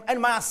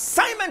my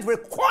assignment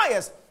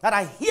requires that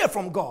I hear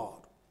from God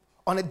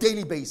on a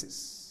daily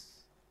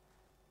basis.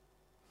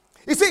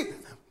 You see,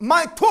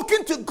 my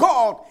talking to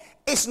God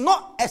is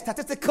not a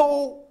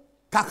statistical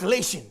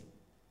calculation.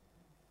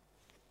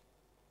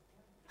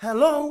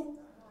 Hello?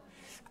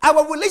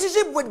 Our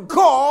relationship with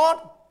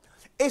God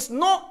is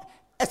not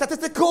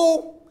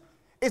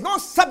it's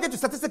not subject to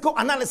statistical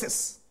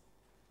analysis.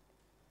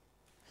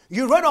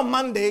 You read on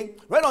Monday,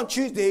 read on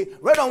Tuesday,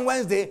 read on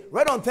Wednesday,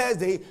 read on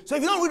Thursday. So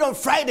if you don't read on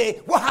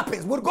Friday, what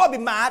happens? Would God be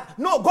mad?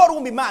 No, God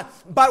won't be mad.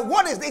 But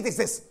what is it? Is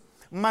this?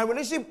 My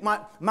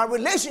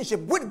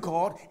relationship with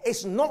God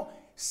is not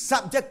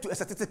subject to a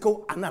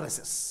statistical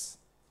analysis.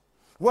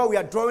 Where we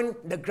are drawing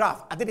the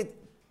graph. I did it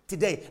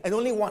today, and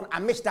only one I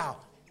missed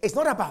out. It's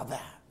not about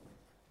that.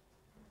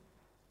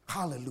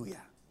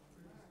 Hallelujah.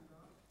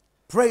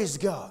 Praise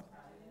God.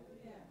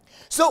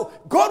 So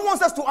God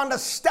wants us to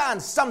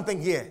understand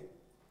something here.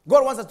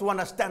 God wants us to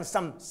understand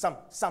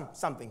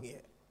something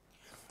here.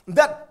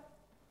 That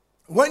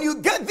when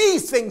you get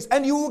these things,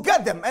 and you will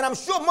get them, and I'm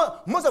sure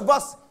most of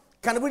us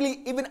can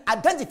really even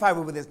identify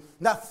with this,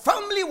 that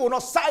family will not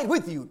side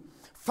with you.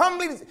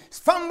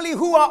 Family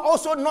who are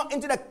also not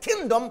into the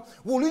kingdom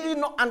will usually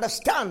not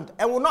understand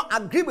and will not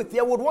agree with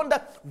you and would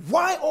wonder,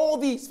 why all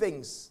these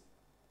things?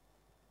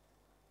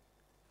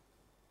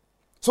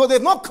 So they've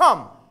not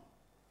come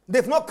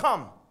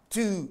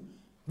to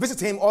visit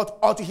him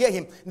or to hear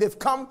him. They've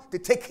come to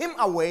take him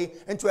away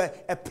into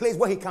a place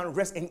where he can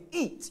rest and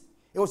eat.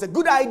 It was a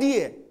good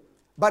idea.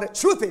 But the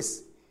truth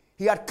is,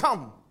 he had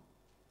come.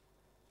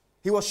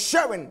 He was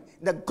sharing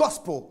the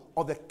gospel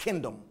of the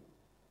kingdom.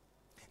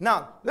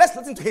 Now, let's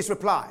listen to his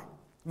reply.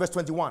 Verse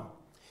 21.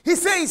 He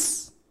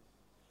says,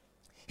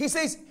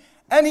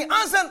 and he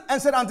answered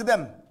and said unto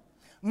them,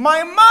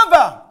 my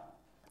mother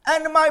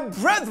and my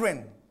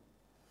brethren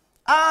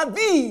are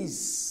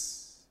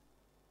these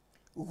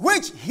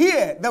which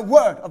hear the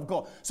word of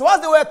God. So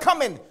as they were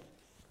coming,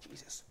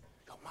 Jesus,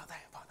 your mother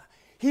and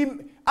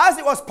father. As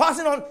it was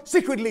passing on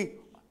secretly,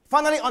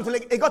 finally until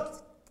it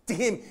got to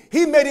him,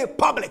 he made it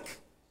public.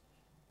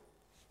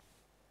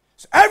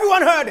 So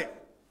everyone heard it.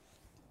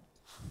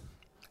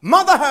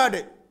 Mother heard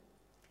it.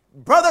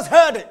 Brothers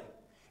heard it.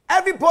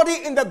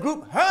 Everybody in the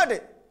group heard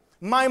it.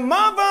 My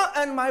mother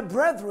and my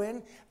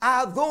brethren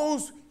are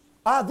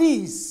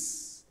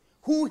these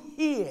who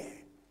hear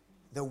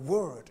the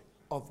word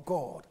of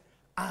God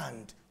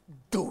and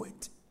do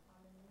it.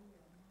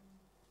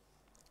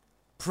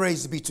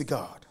 Praise be to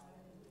God.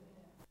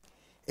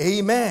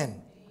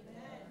 Amen.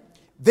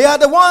 They are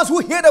the ones who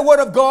hear the word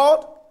of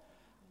God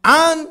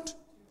and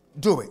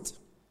do it.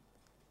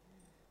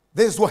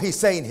 This is what he's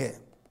saying here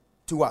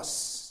to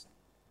us.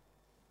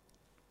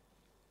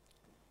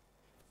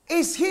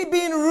 Is he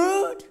being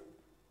rude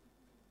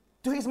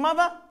to his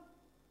mother?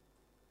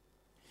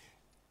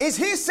 Is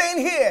he saying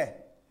here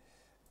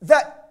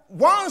that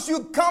once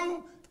you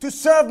come to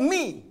serve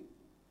me,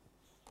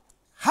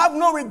 have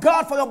no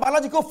regard for your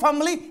biological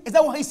family? Is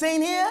that what he's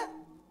saying here?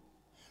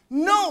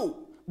 No,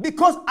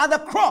 because at the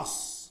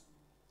cross,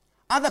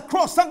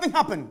 something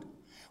happened.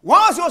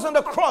 Whilst he was on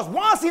the cross,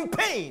 whilst in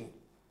pain,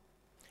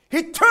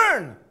 he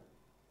turned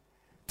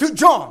to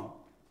John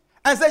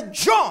and said,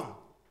 John,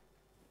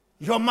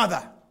 your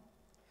mother.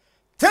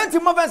 Turned to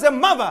mother and said,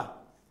 mother,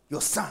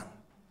 your son.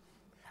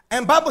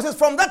 And Bible says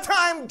from that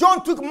time,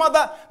 John took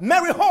mother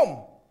Mary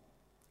home.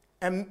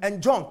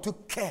 And John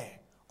took care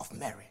of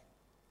Mary.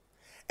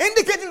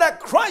 Indicating that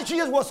Christ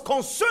Jesus was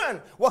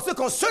so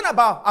concerned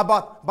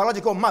about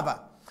biological mother.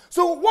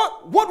 So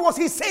what was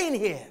he saying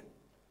here?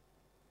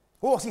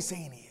 What was he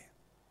saying here?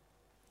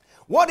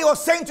 What he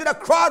was saying to the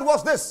crowd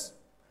was this.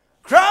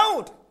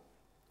 Crowd,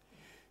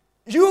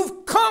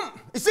 you've come.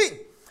 You see,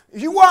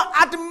 you are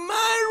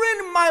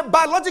admiring my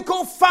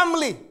biological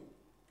family.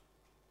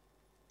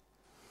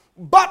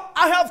 But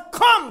I have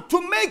come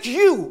to make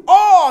you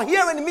all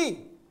hearing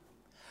me.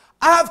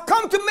 I have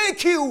come to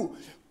make you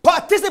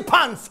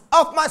participants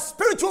of my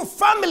spiritual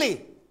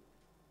family.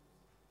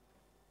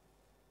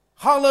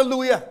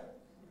 Hallelujah.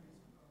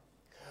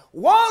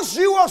 Once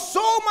you are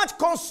so much,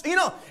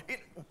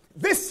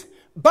 this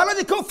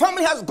biological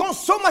family has gone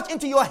so much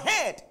into your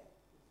head.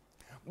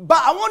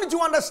 But I want you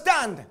to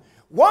understand,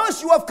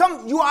 once you have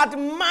come, you are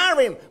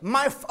admiring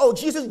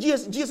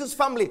Jesus'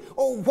 family.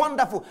 Oh,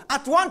 wonderful.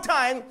 At one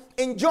time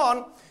in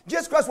John,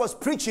 Jesus Christ was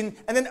preaching,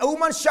 and then a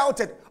woman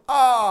shouted,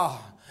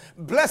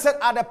 blessed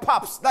are the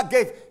pups that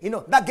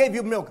gave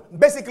you milk.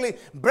 Basically,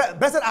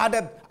 blessed are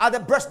the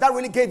breasts that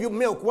really gave you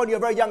milk when you were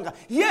very younger.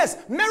 Yes,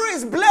 Mary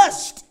is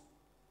blessed.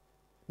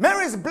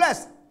 Mary is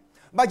blessed.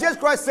 But Jesus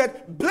Christ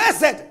said,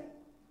 blessed.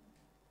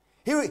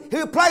 He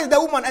replied to the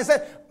woman and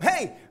said,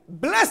 hey,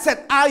 blessed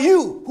are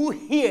you who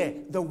hear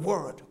the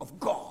word of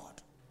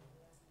God.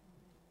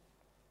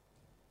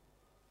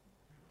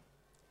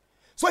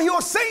 So he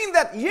was saying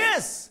that,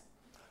 yes,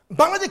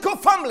 biological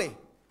family.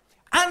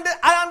 And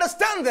I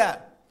understand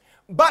that.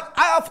 But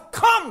I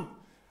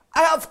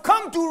have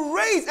come to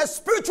raise a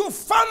spiritual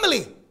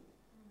family.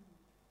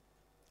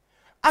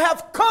 I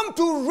have come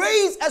to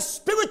raise a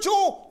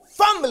spiritual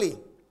family.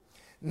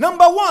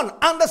 Number one,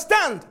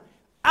 understand,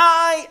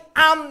 I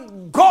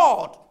am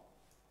God.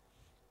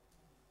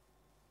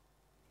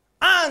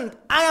 And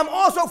I am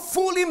also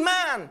fully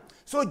man.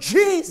 So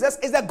Jesus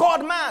is a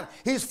God man.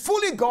 He's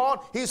fully God,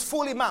 he's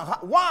fully man.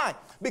 Why?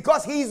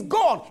 Because he is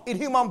God in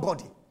human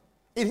body,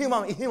 in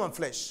human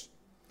flesh.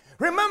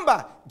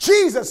 Remember,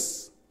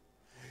 Jesus,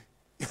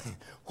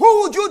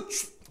 who would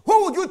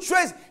you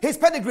trace his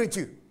pedigree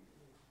to?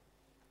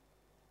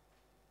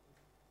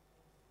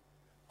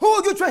 Who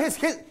would you trace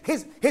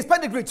his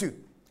pedigree to?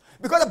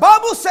 Because the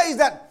Bible says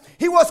that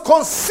he was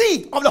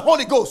conceived of the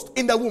Holy Ghost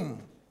in the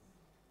womb.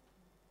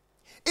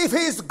 If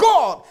he is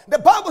God, the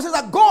Bible says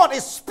that God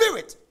is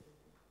spirit.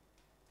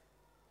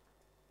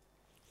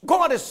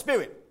 God is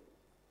spirit.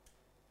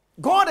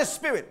 God is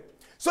spirit.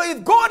 So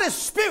if God is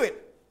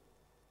spirit,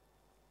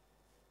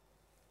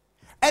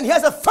 and he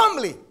has a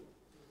family,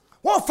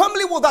 what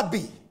family will that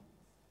be?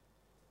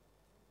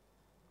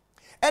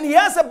 And he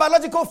has a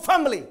biological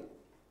family.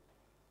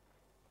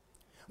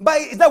 But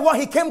is that why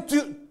he came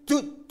to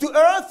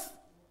earth?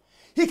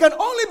 He can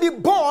only be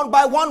born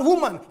by one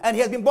woman, and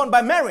he has been born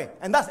by Mary,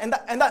 and that's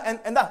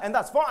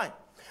fine.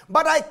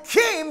 But I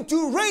came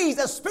to raise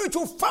a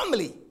spiritual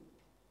family.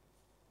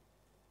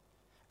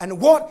 And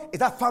what is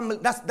that family?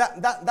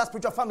 That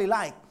spiritual family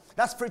like?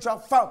 That spiritual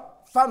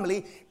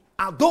family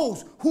are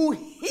those who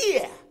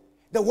hear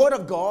the word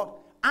of God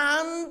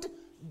and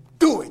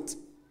do it.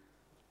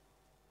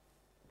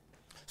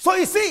 So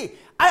you see,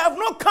 I have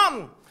not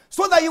come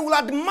so that you will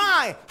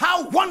admire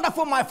how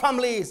wonderful my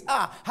family is.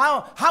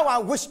 How I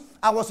wish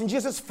I was in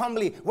Jesus'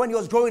 family when he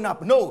was growing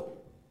up. No,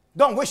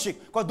 don't wish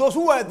it, because those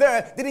who were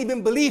there didn't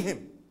even believe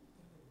him.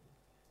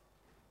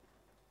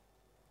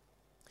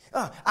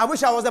 I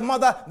wish I was the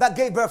mother that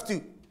gave birth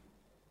to.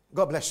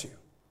 God bless you.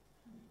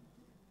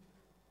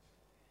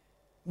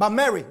 But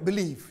Mary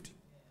believed.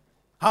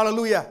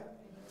 Hallelujah.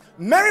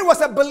 Mary was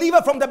a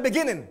believer from the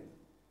beginning.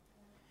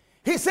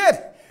 He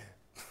said,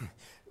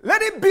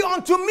 let it be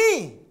unto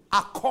me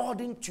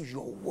according to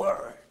your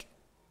word.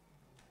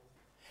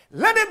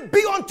 Let it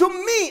be unto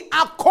me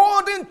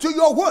according to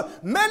your word.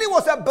 Mary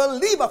was a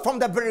believer from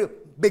the very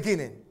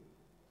beginning.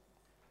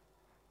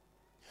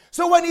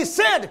 So when he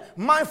said,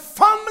 my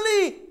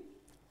family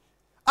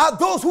are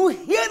those who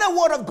hear the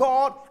word of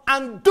God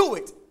and do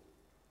it.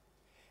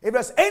 If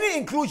there's any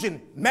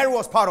inclusion, Mary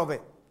was part of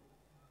it.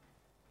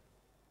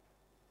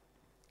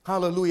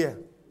 Hallelujah.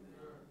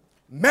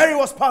 Mary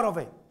was part of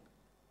it.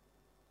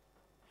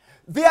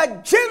 The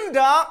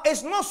agenda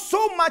is not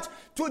so much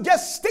to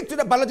just stick to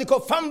the biological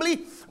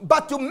family,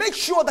 but to make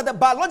sure that the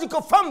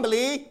biological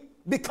family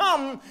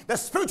become the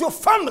spiritual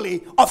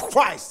family of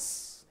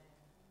Christ.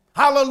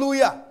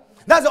 Hallelujah.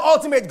 That's the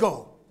ultimate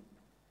goal.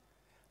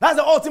 That's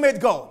the ultimate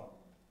goal.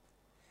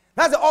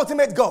 That's the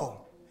ultimate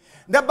goal.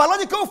 The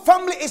biological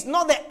family is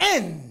not the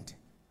end.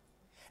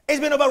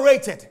 It's been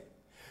overrated.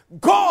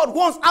 God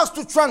wants us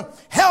to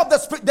help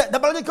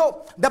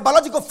the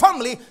biological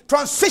family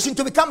transition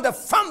to become the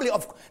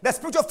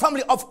spiritual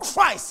family of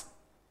Christ.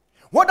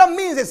 What that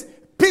means is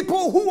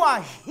people who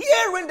are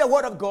hearing the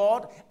word of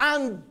God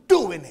and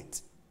doing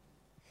it.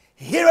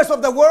 Hearers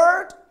of the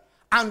word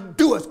and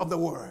doers of the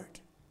word.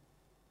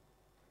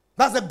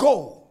 That's the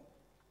goal.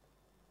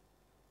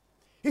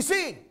 You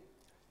see,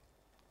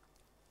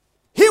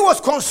 he was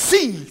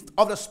conceived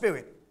of the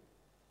Spirit.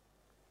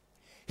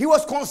 He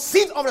was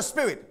conceived of the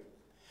Spirit.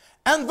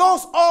 And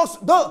those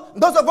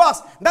of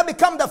us that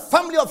become the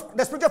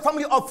spiritual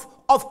family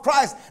of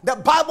Christ, the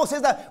Bible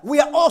says that we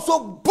are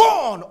also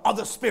born of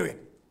the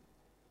Spirit.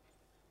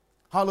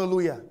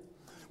 Hallelujah.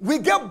 We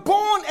get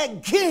born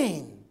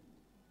again,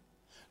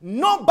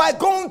 not by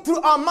going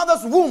through our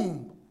mother's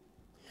womb,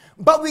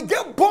 but we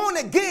get born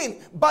again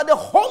by the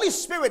Holy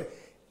Spirit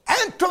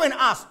entering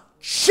us,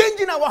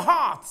 changing our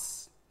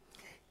hearts,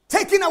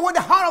 taking away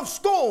the heart of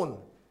stone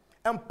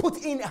and put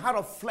in a heart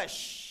of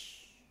flesh.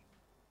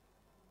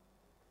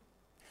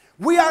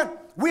 We are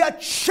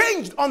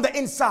changed on the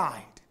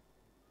inside.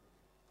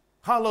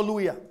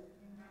 Hallelujah.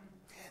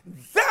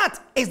 That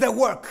is the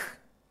work.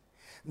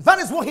 That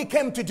is what he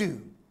came to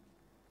do.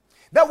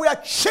 That we are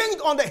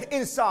changed on the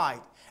inside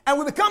and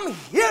we become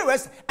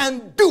hearers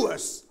and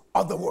doers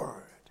of the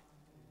word.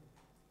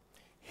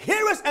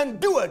 Hearers and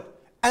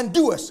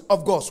doers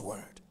of God's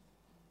word.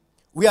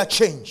 We are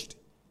changed.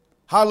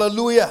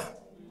 Hallelujah.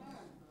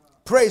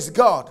 Praise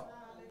God.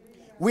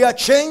 We are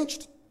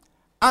changed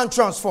and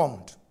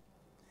transformed.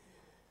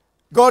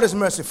 God is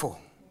merciful.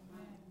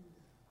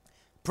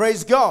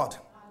 Praise God.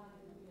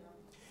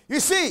 You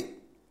see,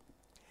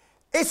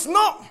 it's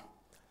not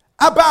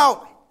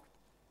about,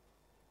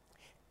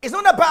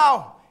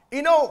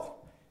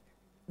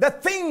 the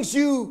things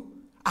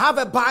I have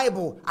a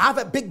Bible, I have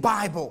a big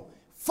Bible.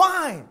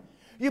 Fine.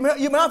 You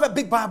may have a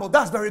big Bible.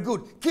 That's very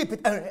good. Keep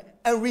it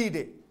and read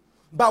it.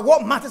 But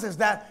what matters is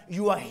that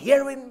you are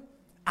hearing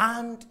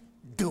and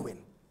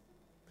doing.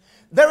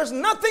 There is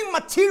nothing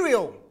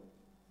material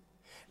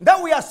that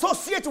we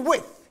associate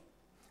with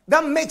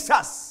that makes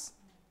us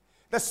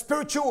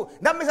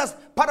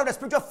part of the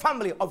spiritual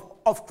family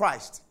of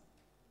Christ.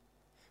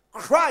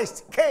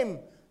 Christ came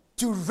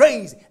to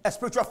raise a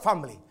spiritual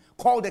family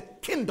called the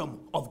kingdom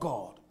of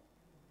God.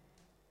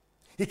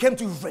 He came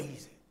to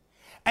raise it.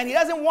 And he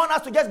doesn't want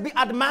us to just be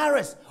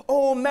admirers.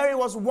 Oh, Mary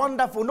was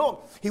wonderful.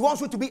 No, he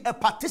wants you to be a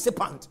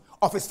participant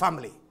of his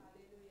family.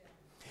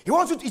 He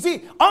wants you to, you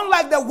see,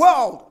 unlike the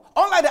world,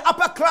 unlike the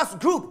upper class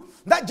group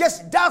that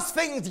just does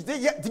things,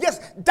 they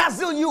just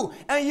dazzle you,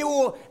 and you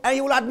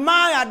will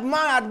admire,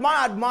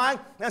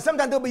 and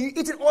sometimes they'll be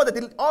eating all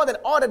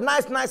the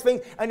nice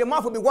things, and your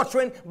mouth will be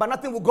watering, but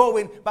nothing will go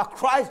in. But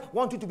Christ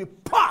wants you to be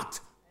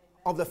part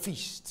of the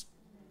feast.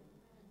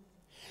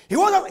 He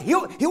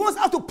wants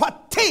us to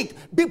partake,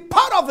 be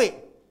part of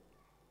it.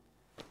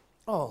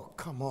 Oh,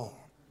 come on.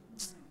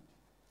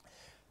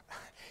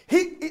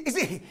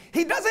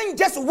 He doesn't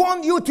just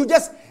want you to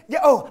just,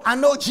 I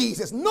know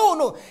Jesus.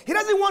 No. He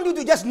doesn't want you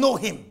to just know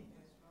him.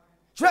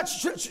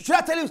 Should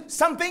I tell you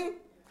something?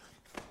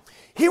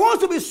 He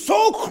wants to be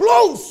so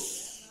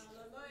close.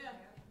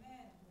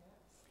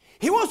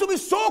 He wants to be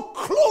so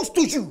close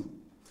to you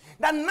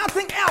that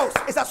nothing else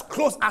is as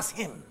close as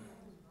him.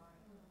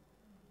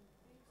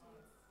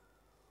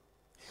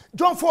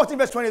 John 14,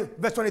 verse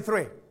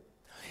 23.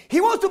 He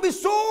wants to be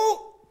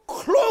so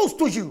close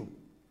to you.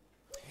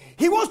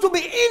 He wants to be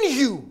in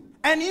you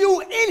and you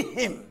in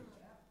him.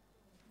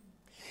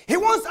 He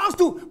wants us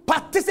to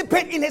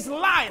participate in his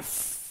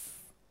life.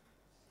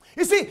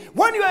 You see,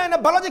 when you are in a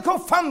biological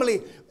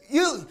family,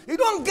 you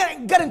don't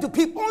get into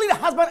people. Only the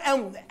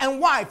husband and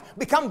wife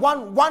become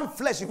one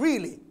flesh,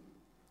 really.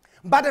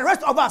 But the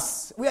rest of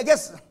us, we are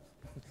just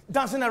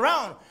dancing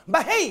around.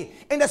 But hey,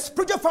 in the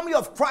spiritual family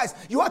of Christ,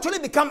 you actually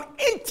become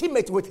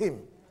intimate with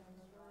him.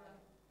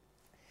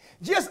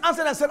 Jesus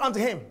answered and said unto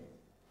him,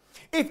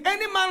 If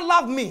any man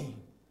love me,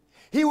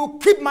 he will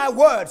keep my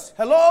words.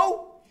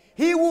 Hello?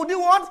 He will do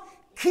what?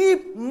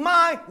 Keep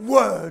my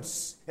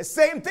words. The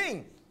same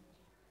thing.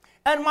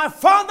 And my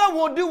Father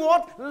will do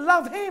what?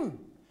 Love him.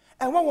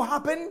 And what will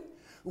happen?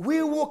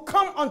 We will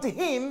come unto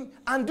him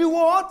and do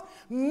what?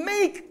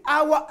 Make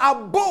our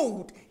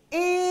abode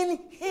in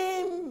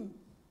him.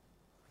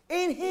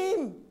 In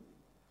him.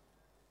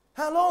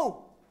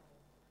 Hello?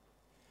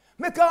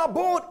 Make our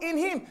abode in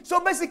him. So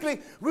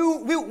basically, we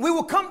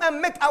will come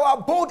and make our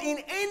abode in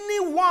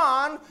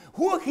anyone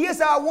who hears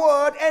our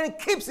word and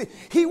keeps it.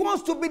 He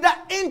wants to be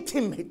that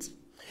intimate.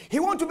 He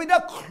wants to be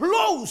that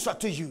closer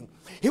to you.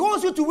 He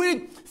wants you to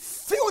really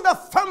feel the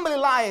family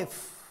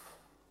life.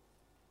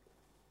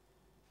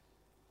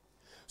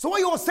 So what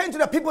you are saying to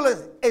the people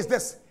is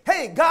this.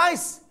 Hey,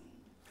 guys,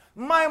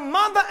 my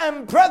mother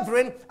and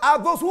brethren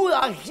are those who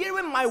are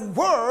hearing my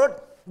word,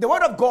 the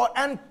word of God,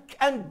 and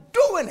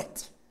doing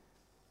it.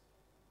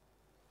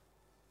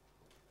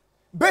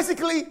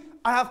 Basically,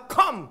 I have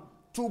come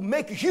to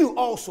make you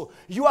also.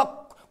 You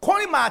are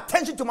calling my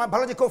attention to my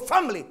biological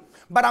family,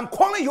 but I'm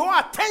calling your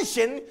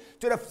attention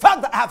to the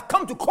fact that I have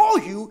come to call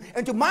you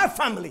into my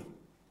family.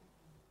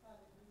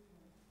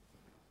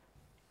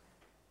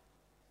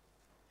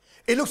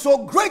 It looks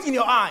so great in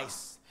your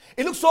eyes.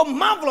 It looks so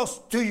marvelous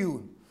to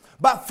you.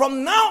 But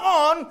from now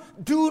on,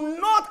 do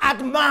not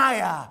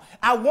admire.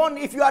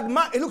 If you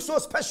admire, it looks so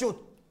special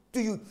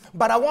to you.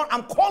 But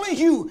I'm calling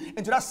you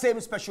into that same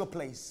special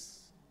place.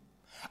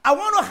 I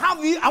want to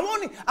have you,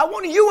 I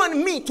want you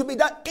and me to be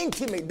that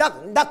intimate,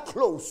 that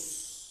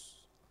close.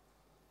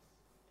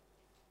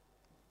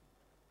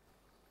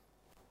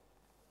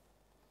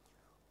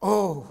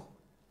 Oh,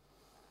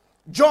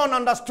 John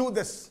understood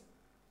this.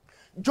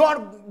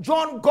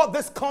 John got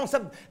this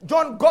concept.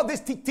 John got this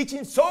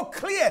teaching so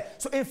clear.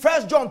 So in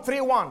 1 John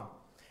 3:1,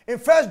 in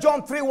 1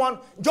 John 3:1,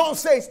 John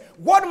says,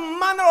 what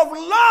manner of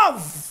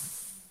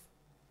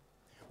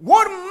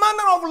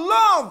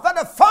love that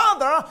the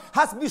Father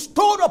has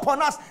bestowed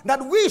upon us,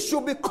 that we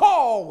should be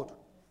called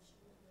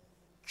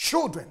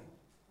children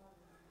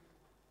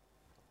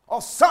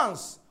or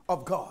sons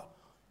of God,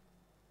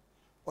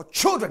 or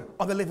children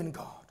of the living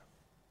God.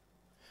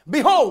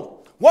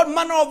 Behold, what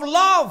manner of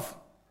love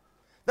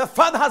the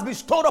Father has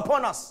bestowed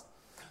upon us,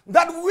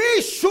 that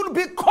we should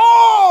be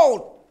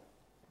called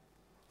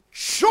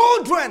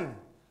children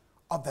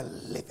of the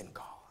living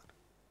God.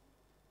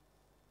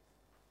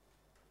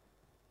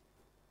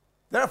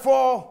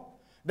 Therefore,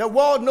 the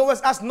world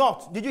knows us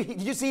not.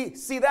 Did you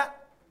see that?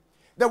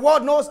 The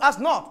world knows us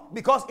not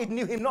because it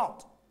knew him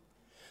not.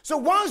 So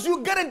once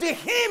you get into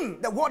him,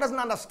 the world doesn't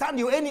understand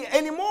you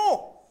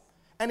anymore.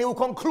 And it will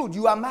conclude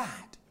you are mad.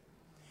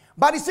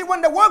 But you see,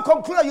 when the world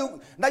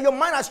concludes that your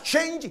mind has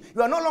changed,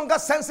 you are no longer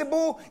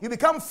sensible, you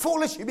become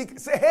foolish,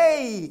 say,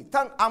 hey,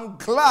 I'm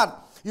glad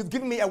you've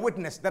given me a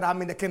witness that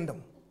I'm in the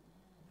kingdom.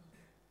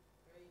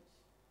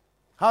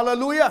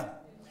 Hallelujah.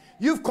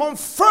 You've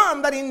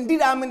confirmed that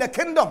indeed I'm in the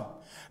kingdom.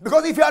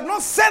 Because if you had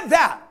not said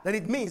that, then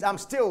it means I'm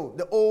still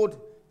the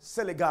old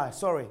silly guy.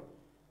 Sorry.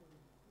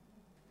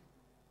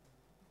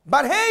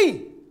 But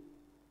hey,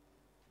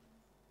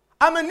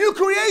 I'm a new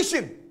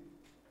creation.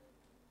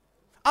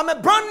 I'm a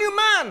brand new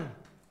man.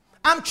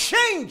 I'm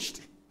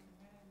changed.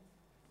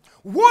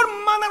 What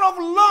manner of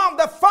love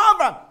the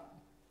Father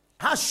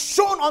has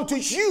shown unto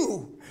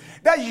you,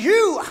 that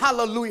you,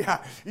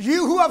 hallelujah,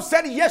 you who have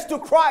said yes to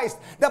Christ,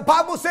 the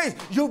Bible says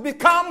you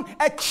become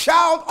a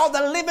child of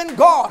the living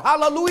God.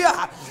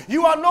 Hallelujah.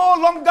 You are no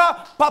longer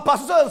Papa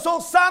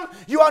so-and-so's son.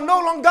 You are no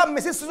longer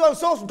Mrs.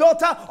 so-and-so's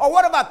daughter or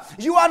whatever.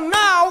 You are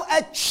now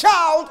a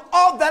child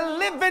of the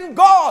living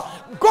God.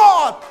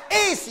 God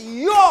is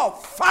your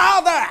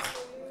Father.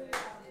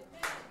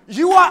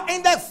 You are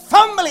in the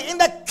family, in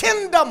the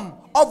kingdom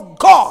of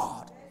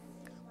God.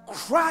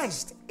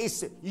 Christ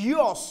is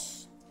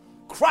yours.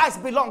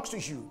 Christ belongs to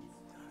you.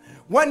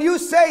 When you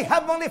say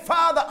Heavenly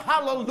Father,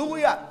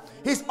 hallelujah,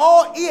 He's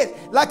all ears.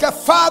 Like a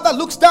father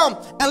looks down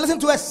and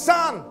listens to a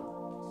son.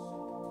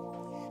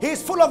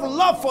 He's full of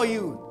love for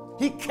you.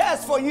 He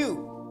cares for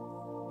you.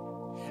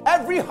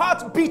 Every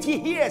heartbeat He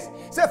hears.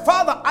 Say,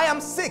 Father, I am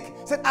sick.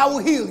 Said, I will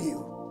heal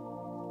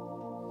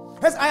you.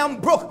 Says, I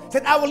am broke.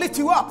 Said, I will lift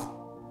you up.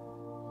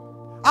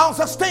 I'll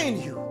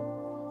sustain you.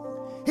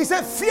 He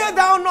said, fear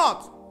thou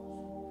not.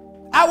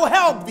 I will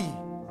help thee.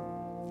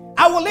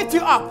 I will lift you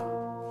up.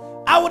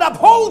 I will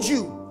uphold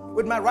you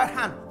with my right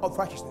hand of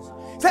righteousness.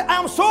 He said,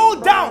 I am so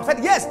down. He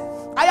said, yes,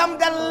 I am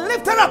the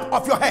lifter up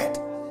of your head.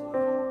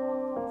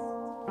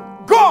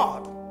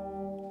 God,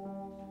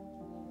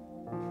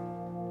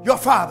 your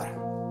Father.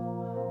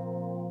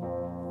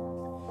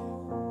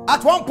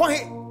 At one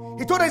point,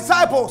 he told the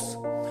disciples,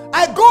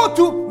 I go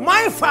to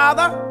my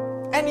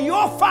Father and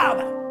your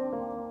Father.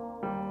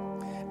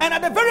 And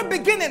at the very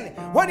beginning,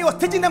 when he was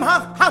teaching them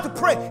how to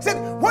pray, he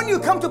said, when you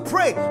come to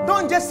pray,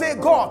 don't just say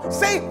God,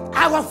 say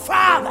our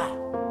Father.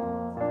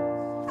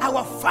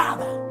 Our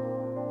Father.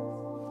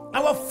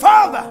 Our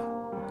Father.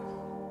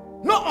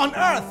 Not on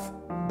earth,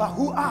 but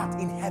who art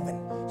in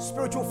heaven.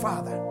 Spiritual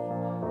Father.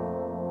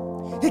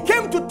 He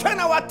came to turn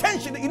our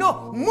attention,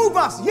 move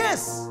us.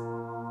 Yes.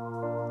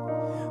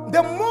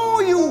 The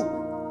more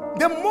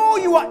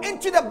you are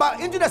into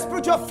the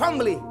spiritual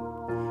family,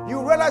 you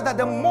realize that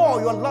the more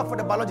your love for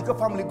the biological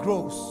family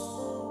grows,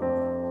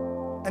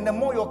 and the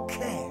more your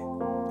care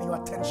and your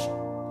attention.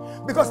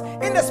 Because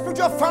in the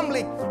spiritual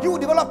family, you will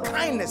develop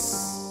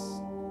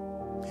kindness,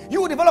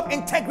 you will develop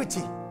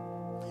integrity,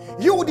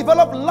 you will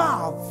develop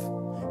love,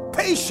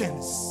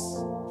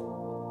 patience,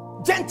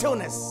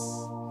 gentleness,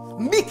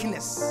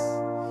 meekness.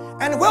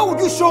 And where would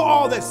you show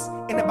all this?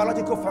 In the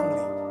biological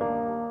family.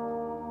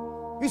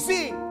 You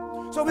see,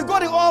 so we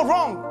got it all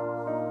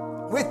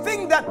wrong. We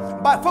think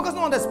that by focusing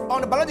on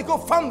the biological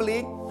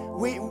family,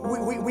 we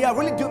are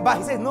really doing. But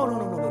he says, no.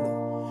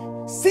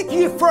 Seek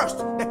ye first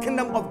the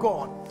kingdom of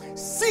God.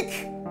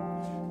 Seek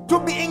to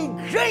be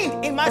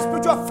ingrained in my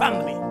spiritual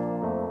family.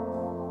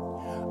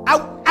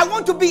 I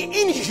want to be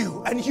in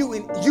you and you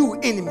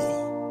in me.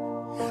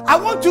 I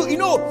want to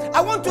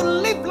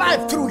live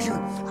life through you.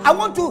 I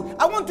want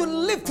to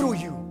live through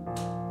you.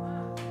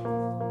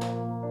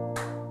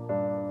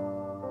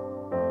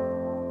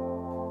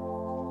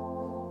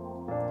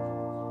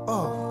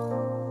 Oh,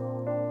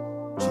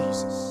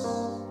 Jesus.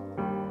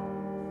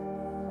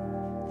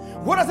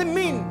 What does it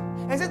mean?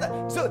 And says that,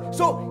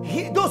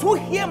 those who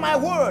hear my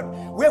word,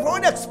 we have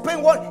already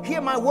explained what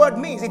hear my word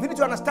means. If you need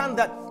to understand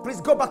that,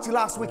 please go back to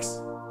last week's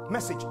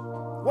message.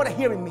 What a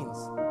hearing means.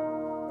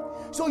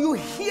 So you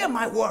hear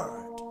my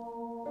word,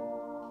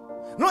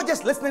 not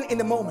just listening in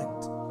the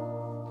moment,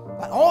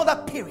 but all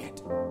that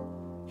period,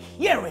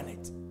 hearing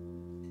it,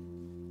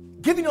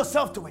 giving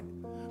yourself to it,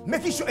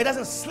 making sure it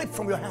doesn't slip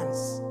from your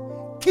hands,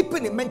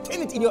 keeping it,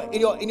 maintaining it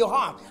in your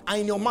heart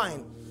and in your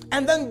mind,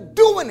 and then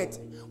doing it.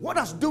 What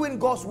does doing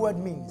God's word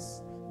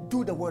means?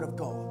 Do the word of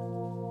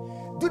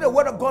God. Do the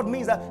word of God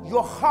means that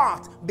your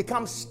heart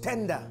becomes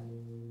tender.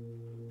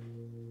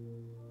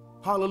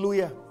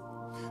 Hallelujah.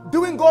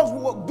 Doing God's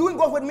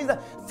word means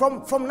that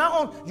from now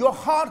on, your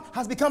heart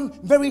has become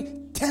very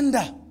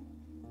tender.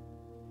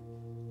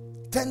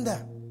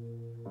 Tender.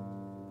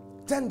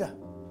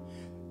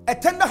 A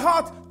tender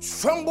heart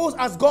trembles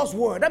as God's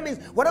word. That means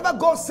whatever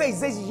God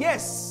says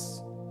yes.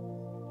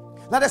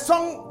 Like the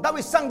song that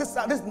we sang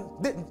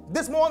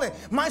this morning,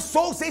 my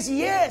soul says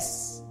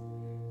yes.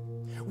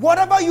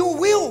 Whatever you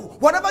will,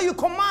 whatever you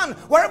command,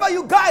 wherever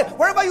you guide,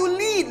 wherever you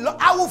lead,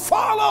 I will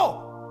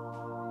follow.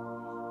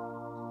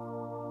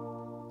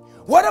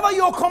 Whatever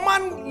your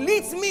command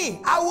leads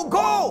me, I will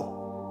go.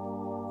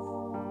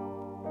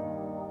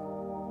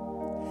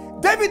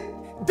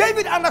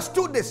 David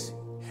understood this.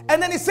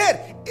 And then he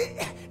said,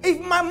 if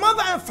my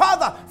mother and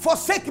father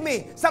forsake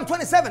me, Psalm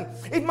 27,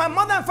 if my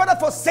mother and father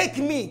forsake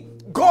me,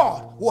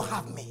 God will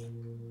have me.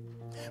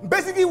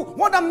 Basically,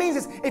 what that means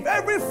is if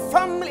every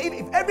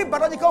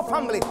biological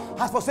family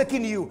has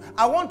forsaken you,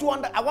 I want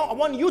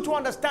you to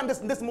understand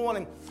this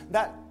morning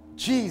that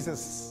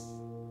Jesus,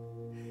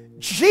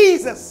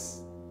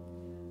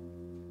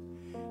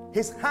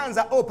 his hands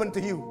are open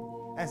to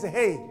you and say,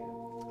 hey,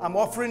 I'm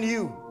offering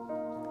you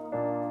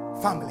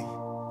family.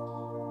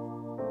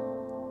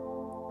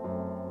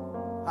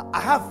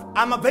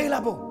 I'm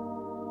available.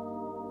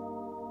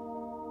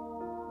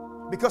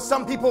 Because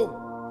some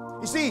people,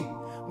 you see,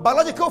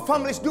 biological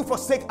families do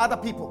forsake other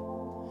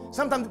people.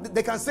 Sometimes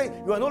they can say,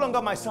 you are no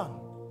longer my son.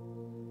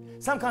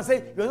 Some can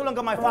say, you are no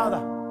longer my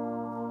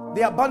father.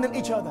 They abandon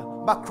each other.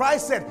 But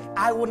Christ said,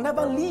 I will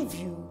never leave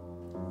you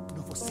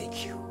nor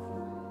forsake you.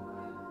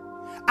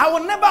 I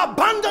will never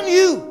abandon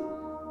you.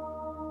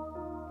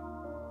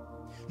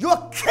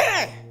 Your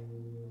care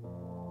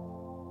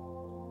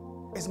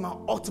is my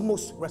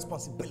utmost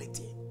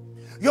responsibility.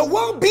 Your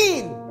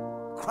well-being,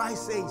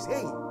 Christ says,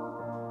 hey,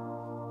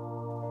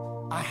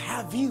 I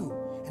have you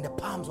in the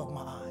palms of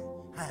my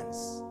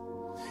hands.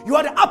 You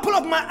are the apple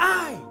of my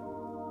eye.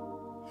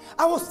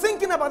 I was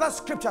thinking about that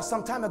scripture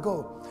some time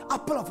ago.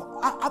 Apple of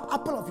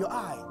your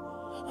eye.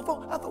 I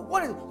thought,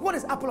 what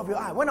is apple of your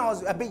eye? When I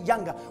was a bit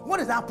younger, what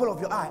is the apple of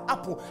your eye?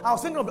 Apple. I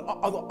was thinking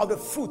of the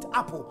fruit,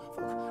 apple.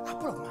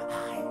 Apple of my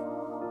eye.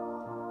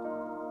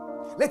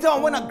 Later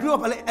on, when I grew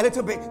up a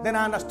little bit, then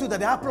I understood that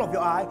the apple of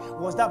your eye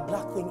was that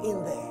black thing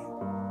in there.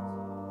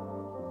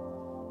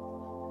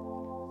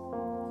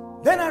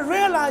 Then I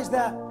realized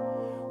that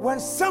when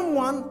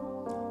someone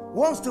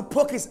wants to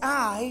poke his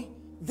eye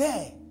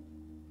there,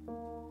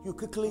 you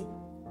quickly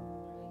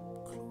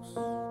close.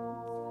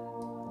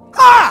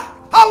 Ah!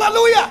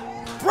 Hallelujah!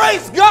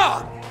 Praise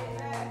God!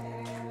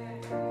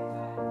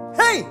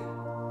 Hey!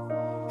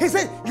 He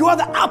said, you are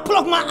the apple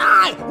of my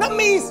eye. That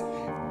means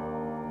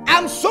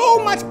I'm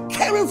so much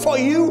caring for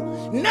you,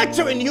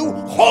 nurturing you,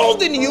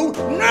 holding you,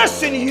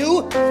 nursing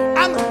you.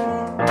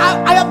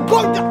 I have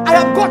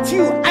got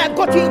you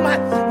in my.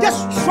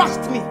 Just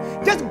trust me.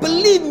 Just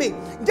believe me.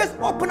 Just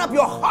open up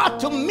your heart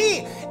to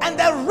me, and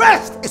the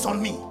rest is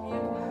on me.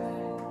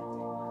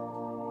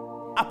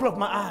 Apple of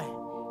my eye.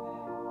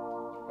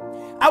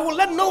 I will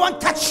let no one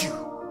touch you.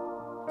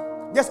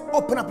 Just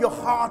open up your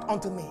heart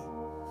unto me.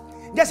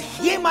 Just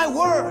hear my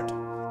word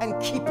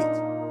and keep it.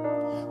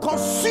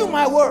 Consume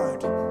my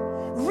word.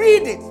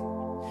 Read it.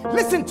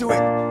 Listen to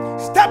it.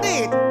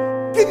 Study it.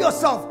 Give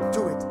yourself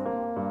to it.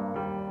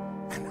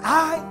 And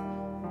I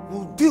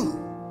will do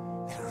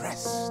the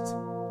rest.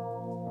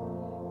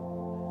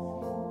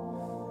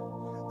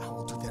 I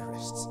will do the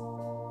rest.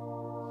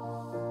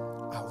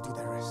 I will do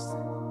the rest.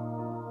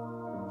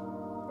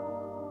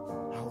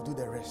 I will do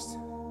the rest.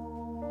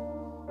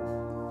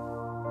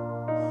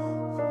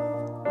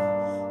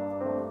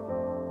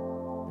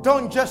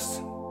 Don't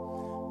just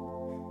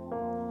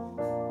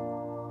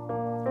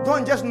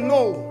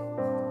know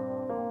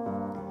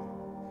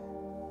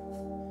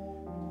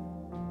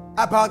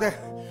about the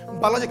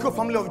biological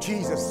family of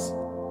Jesus,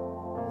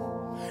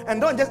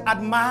 and don't just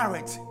admire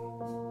it.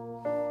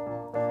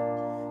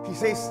 He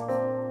says,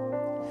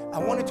 I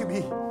want you to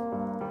be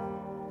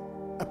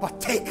a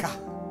partaker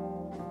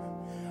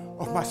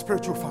of my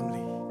spiritual family.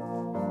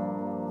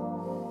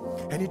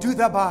 And you do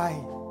that by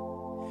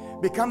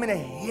becoming a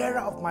hearer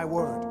of my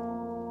word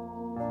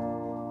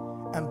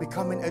and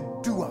becoming a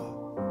doer.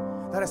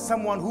 That is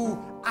someone who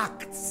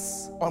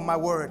acts on my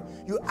word.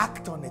 You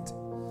act on it.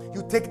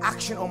 You take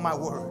action on my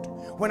word.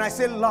 When I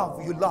say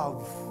love, you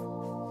love.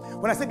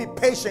 When I say be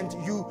patient,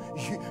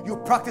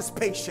 you practice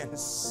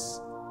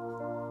patience.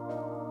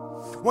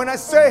 When I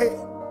say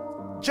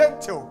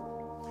gentle,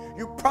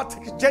 you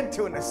practice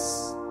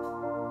gentleness.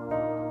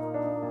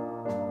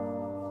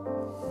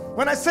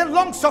 When I say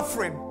long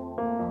suffering,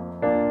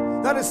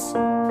 that is,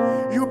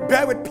 you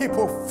bear with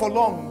people for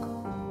long.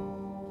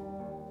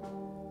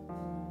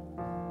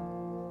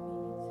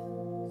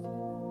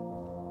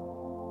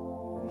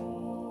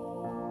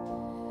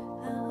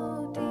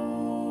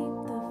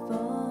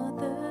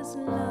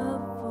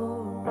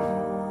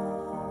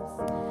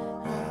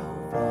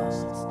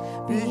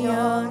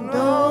 Beyond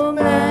all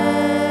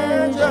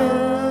measures,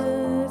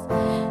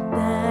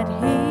 that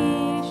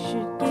he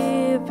should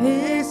give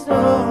his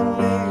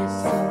only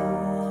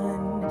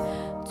son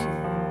to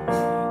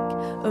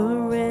make a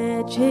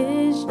wretch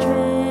his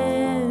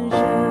treasure.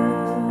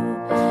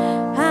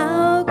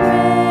 How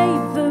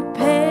great the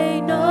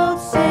pain of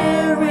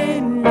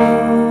searing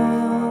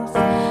loss!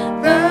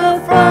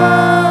 The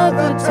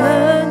Father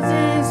turns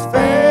his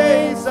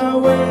face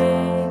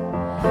away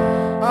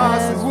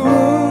as his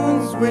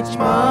wounds which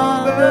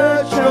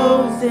Mother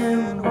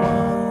chosen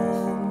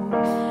one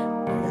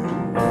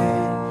bring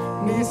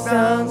many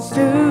sons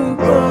to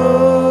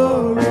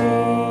glory.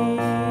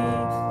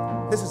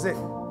 This is it.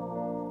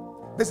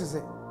 This is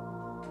it.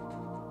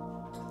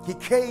 He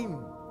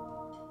came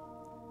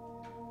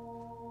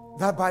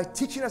that by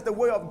teaching us the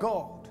way of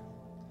God,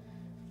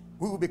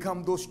 we will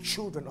become those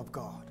children of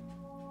God.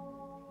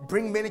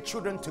 Bring many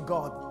children to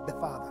God the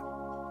Father.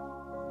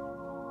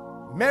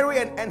 Mary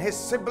and his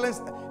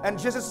siblings and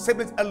Jesus'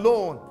 siblings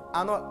alone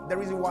are not the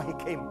reason why he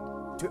came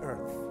to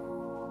earth.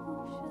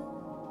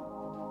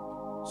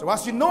 So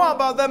as you know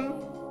about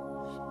them,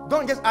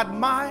 don't just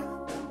admire,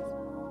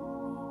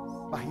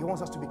 but he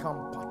wants us to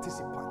become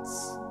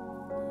participants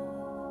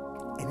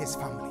in his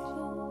family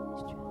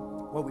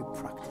where we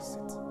practice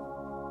it.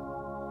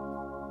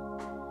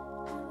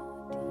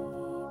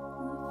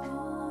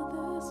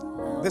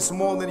 This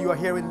morning you are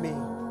hearing me,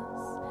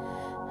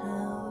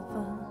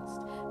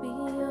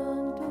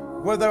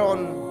 whether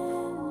on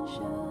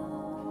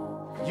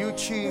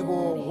YouTube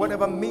or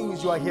whatever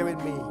means you are hearing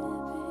me,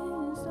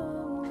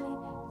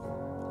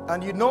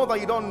 and you know that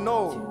you don't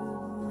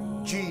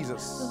know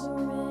Jesus.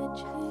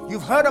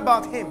 You've heard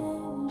about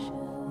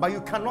him, but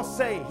you cannot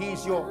say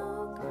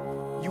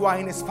you are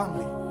in his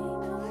family.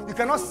 You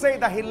cannot say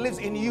that he lives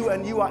in you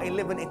and you are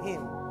living in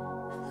him.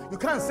 You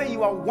can't say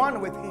you are one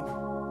with him.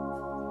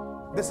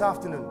 This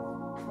afternoon,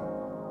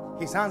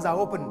 his hands are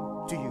open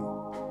to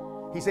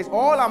you. He says,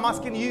 all I'm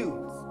asking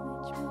you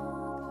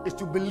is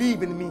to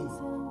believe in me,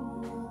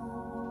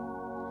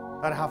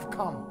 that I have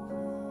come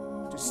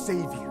to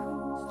save you.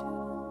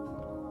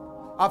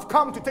 I've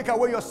come to take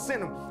away your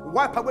sin,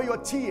 wipe away your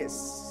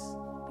tears,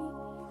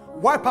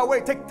 wipe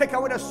away, take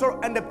away the sorrow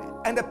and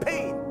the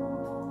pain.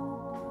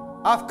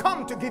 I've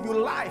come to give you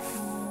life.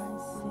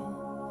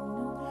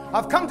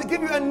 I've come to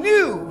give you a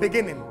new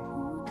beginning.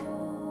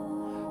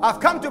 I've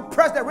come to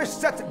press the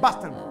reset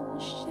button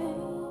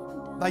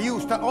that you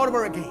start all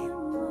over again.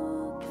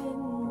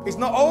 It's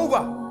not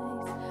over.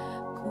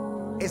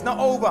 It's not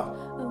over.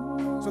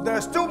 So there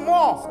is still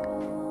more.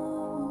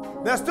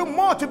 There's still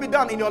more to be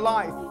done in your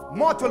life,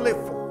 more to live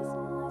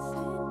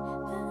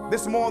for.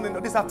 This morning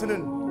or this afternoon,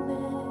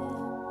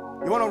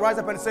 you want to rise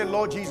up and say,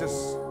 Lord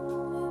Jesus,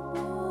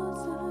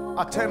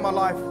 I turn my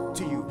life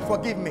to you.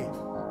 Forgive me.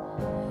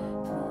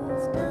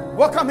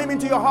 Welcome him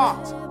into your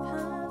heart.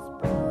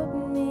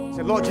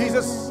 Say, Lord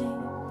Jesus,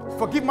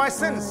 forgive my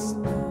sins.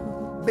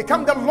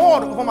 Become the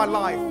Lord over my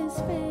life.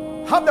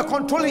 Have the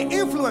controlling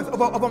influence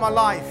over my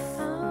life.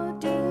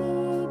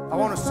 I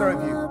want to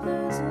serve you.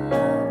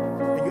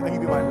 And you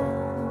be my Lord.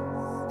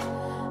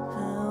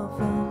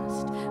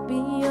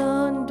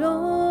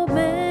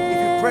 If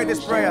you pray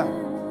this prayer,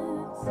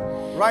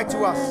 write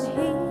to us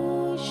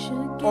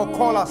or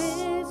call us,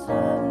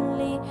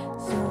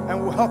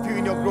 and we'll help you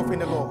in your growth in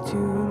the Lord.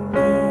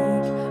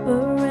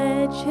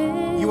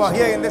 You are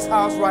here in this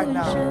house right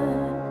now.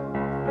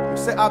 You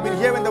say, I've been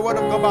hearing the word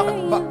of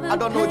God, but I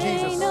don't know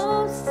Jesus.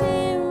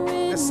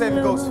 The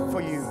same goes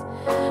for you.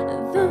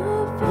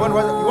 You want to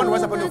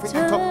rise up on your feet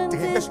and talk to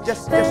him. Just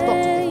talk to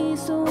him.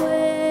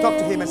 Talk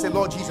to him and say,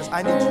 Lord Jesus,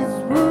 I need you.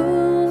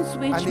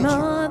 I need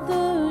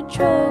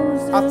you.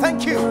 I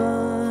thank you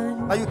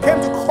that you came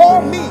to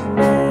call me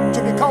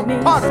to become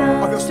part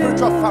of your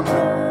spiritual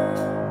family.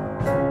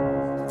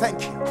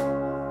 Thank you.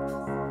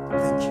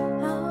 Thank you.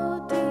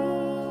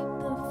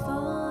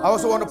 I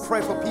also want to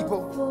pray for people.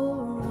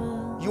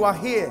 You are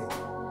here.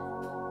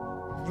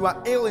 You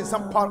are ill in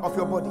some part of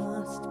your body.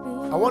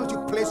 I want you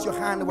to place your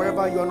hand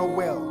wherever you are not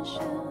well.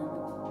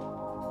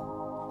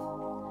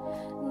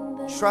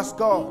 Trust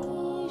God.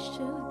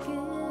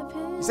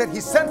 He said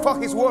he sent forth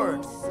his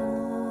word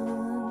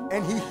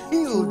and he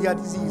healed their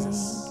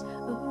diseases.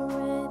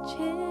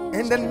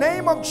 In the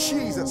name of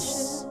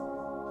Jesus,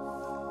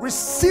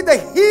 receive the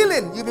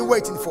healing you've been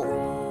waiting for.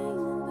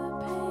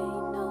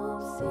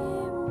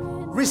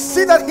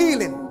 Receive that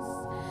healing.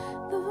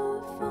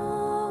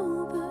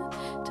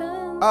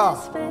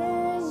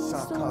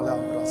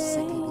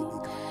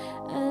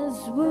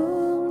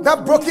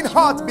 That broken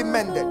heart be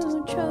mended.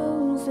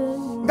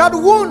 That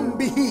wound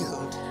be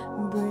healed.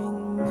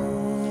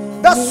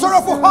 That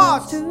sorrowful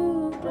heart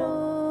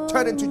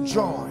turn into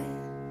joy.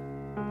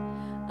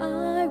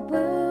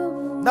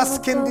 That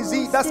skin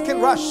disease, that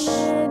skin rash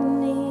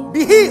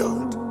be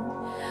healed.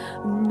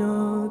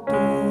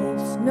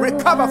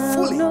 Recover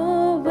fully.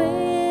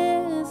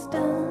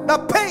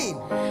 That pain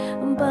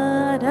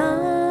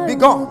be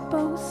gone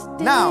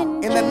now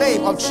in the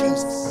name of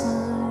Jesus.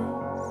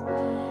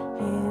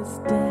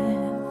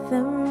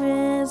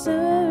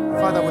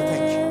 Father, we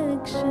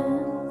thank you.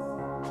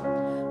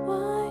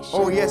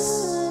 Oh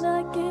yes.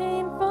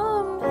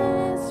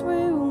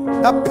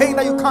 That pain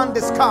that you can't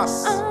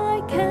discuss.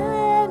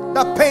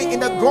 That pain in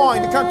the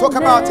groin, you can't talk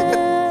about it.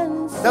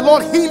 The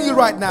Lord heal you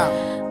right now.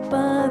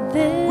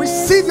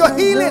 Receive your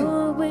healing.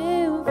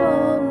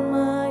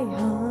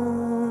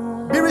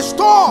 Be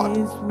restored.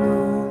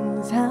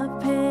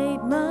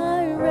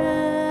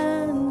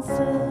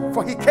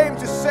 For he came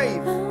to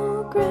save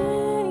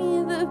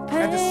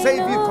and to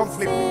save you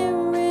completely.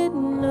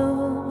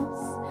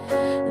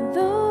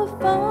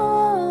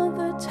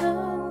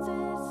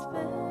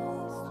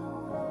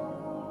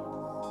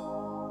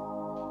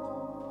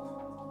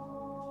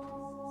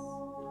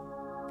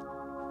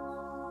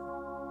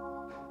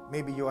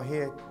 Maybe you are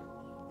here,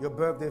 your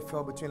birthday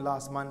fell between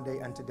last Monday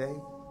and today.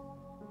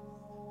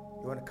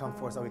 You want to come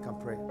forward so we can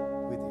pray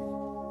with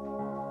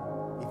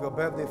you. If your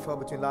birthday fell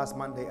between last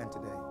Monday and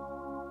today,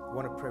 we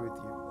want to pray with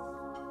you.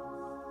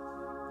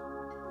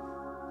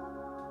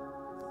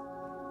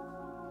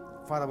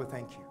 Father, we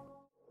thank you.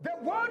 The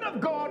word of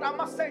God, I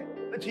must say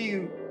to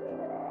you,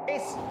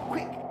 is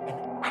quick and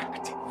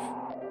active.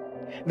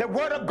 The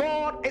word of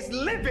God is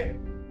living.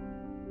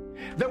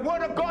 The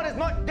word of God is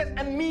not just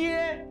a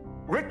mere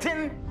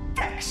written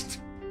text.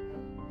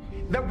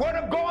 The word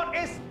of God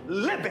is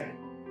living.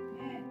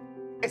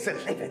 It's a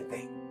living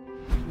thing.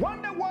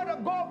 When the word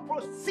of God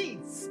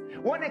proceeds,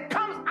 when it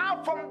comes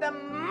out from the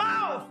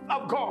mouth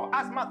of God,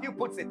 as Matthew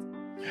puts it,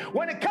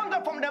 when it comes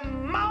out from the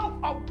mouth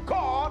of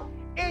God,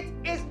 it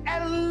is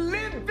a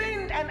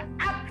living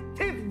and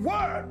active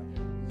word,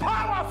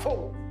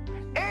 powerful,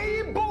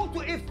 able to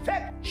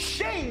effect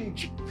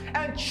change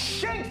and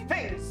change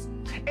things.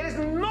 It is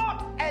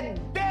not a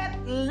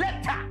dead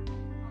letter.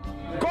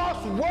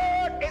 God's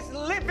word is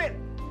living.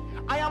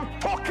 I am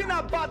talking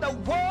about the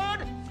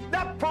word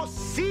that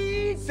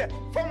proceeds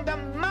from the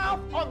mouth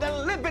of the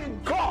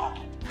living God.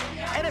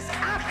 It is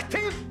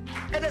active,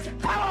 it is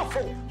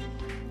powerful,